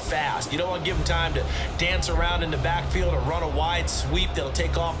over fast. You don't want to give them time to dance around in the backfield or run a wide sweep that'll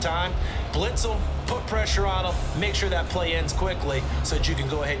take off time. Blitz them, put pressure on them, make sure that play ends quickly so that you can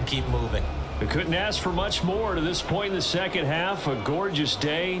go ahead and keep moving. They couldn't ask for much more to this point in the second half. A gorgeous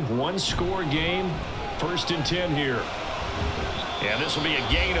day, 1-score game, 1st and 10 here. And this will be a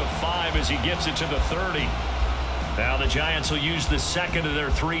gain of 5 as he gets it to the 30. Now the Giants will use the second of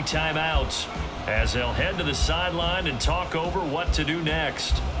their 3 timeouts as they'll head to the sideline and talk over what to do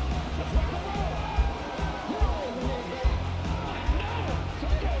next.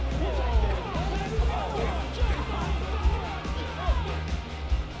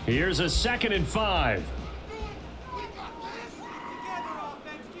 Here's a 2nd and 5.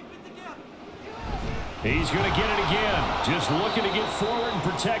 He's going to get it again. Just looking to get forward and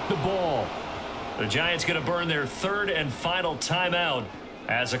protect the ball. The Giants going to burn their 3rd and final timeout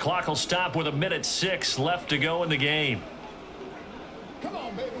as the clock will stop with 1:06 left to go in the game. Come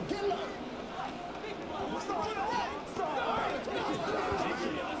on, baby. Get low.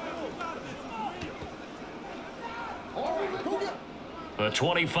 The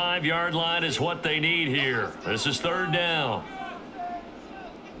 25-yard line is what they need here. This is 3rd down.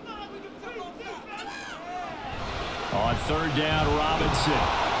 On 3rd down, Robinson.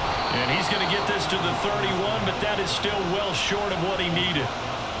 And he's going to get this to the 31, but that is still well short of what he needed.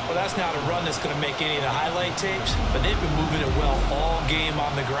 Well, that's not a run that's going to make any of the highlight tapes, but they've been moving it well all game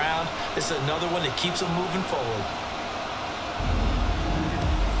on the ground. This is another one that keeps them moving forward.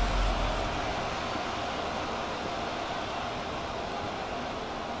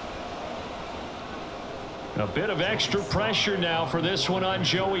 A bit of extra pressure now for this one on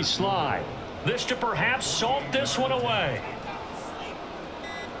Joey Sly. This to perhaps salt this one away.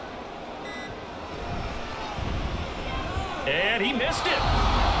 And he missed it.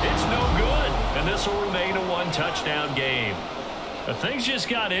 It's no good. And this will remain a 1-touchdown game. But things just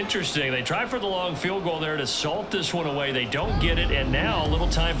got interesting. They tried for the long field goal there to salt this one away. They don't get it. And now a little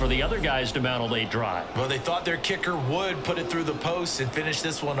time for the other guys to mount a late drive. Well, they thought their kicker would put it through the post and finish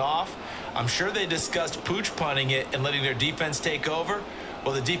this one off. I'm sure they discussed pooch punting it and letting their defense take over.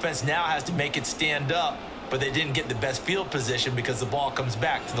 Well, the defense now has to make it stand up, but they didn't get the best field position because the ball comes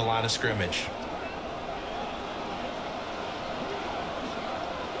back to the line of scrimmage.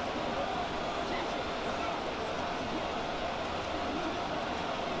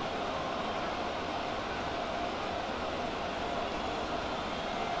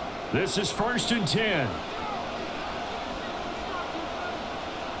 This is 1st and 10.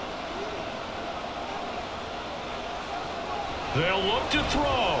 They'll look to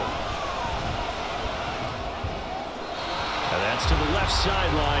throw. And that's to the left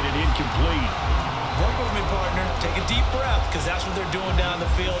sideline and incomplete. Work with me, partner. Take a deep breath because that's what they're doing down the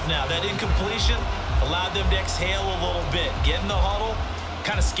field now. That incompletion allowed them to exhale a little bit. Get in the huddle,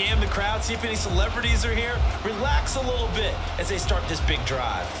 kind of scan the crowd, see if any celebrities are here. Relax a little bit as they start this big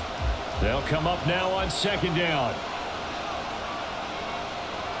drive. They'll come up now on 2nd down.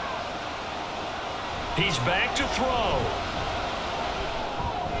 He's back to throw.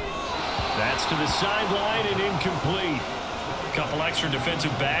 That's to the sideline and incomplete. A couple extra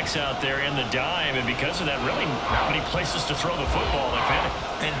defensive backs out there in the dime, and because of that, really not many places to throw the football, if any.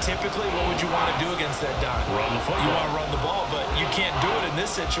 And typically, what would you want to do against that dime? Run the football. You want to run the ball, but you can't do it in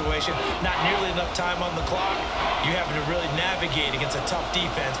this situation. Not nearly enough time on the clock. You having to really navigate against a tough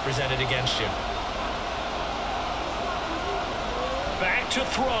defense presented against you. Back to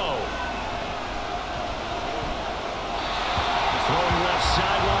throw. Throwing left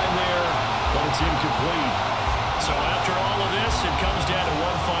sideline there, but it's incomplete. So after all of this, it comes down to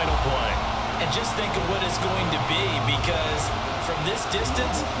one final play. And just think of what it's going to be, because from this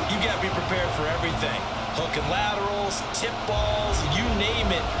distance, you got to be prepared for everything. Hook and laterals, tip balls, you name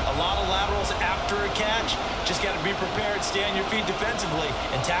it. A lot of laterals after a catch. Just got to be prepared, stay on your feet defensively,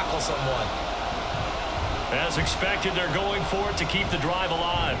 and tackle someone. As expected, they're going for it to keep the drive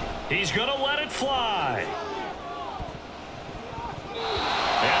alive. He's going to let it fly.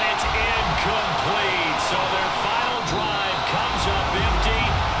 And it's incomplete. So their final drive comes up empty.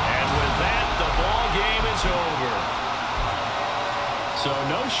 And with that, the ball game is over. So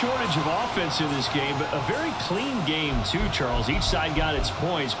no shortage of offense in this game, but a very clean game too, Charles. Each side got its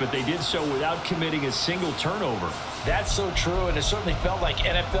points, but they did so without committing a single turnover. That's so true, and it certainly felt like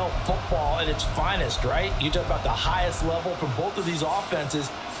NFL football at its finest, right? You talk about the highest level from both of these offenses.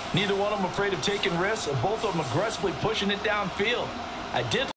 Neither one of them afraid of taking risks, and both of them aggressively pushing it downfield. I did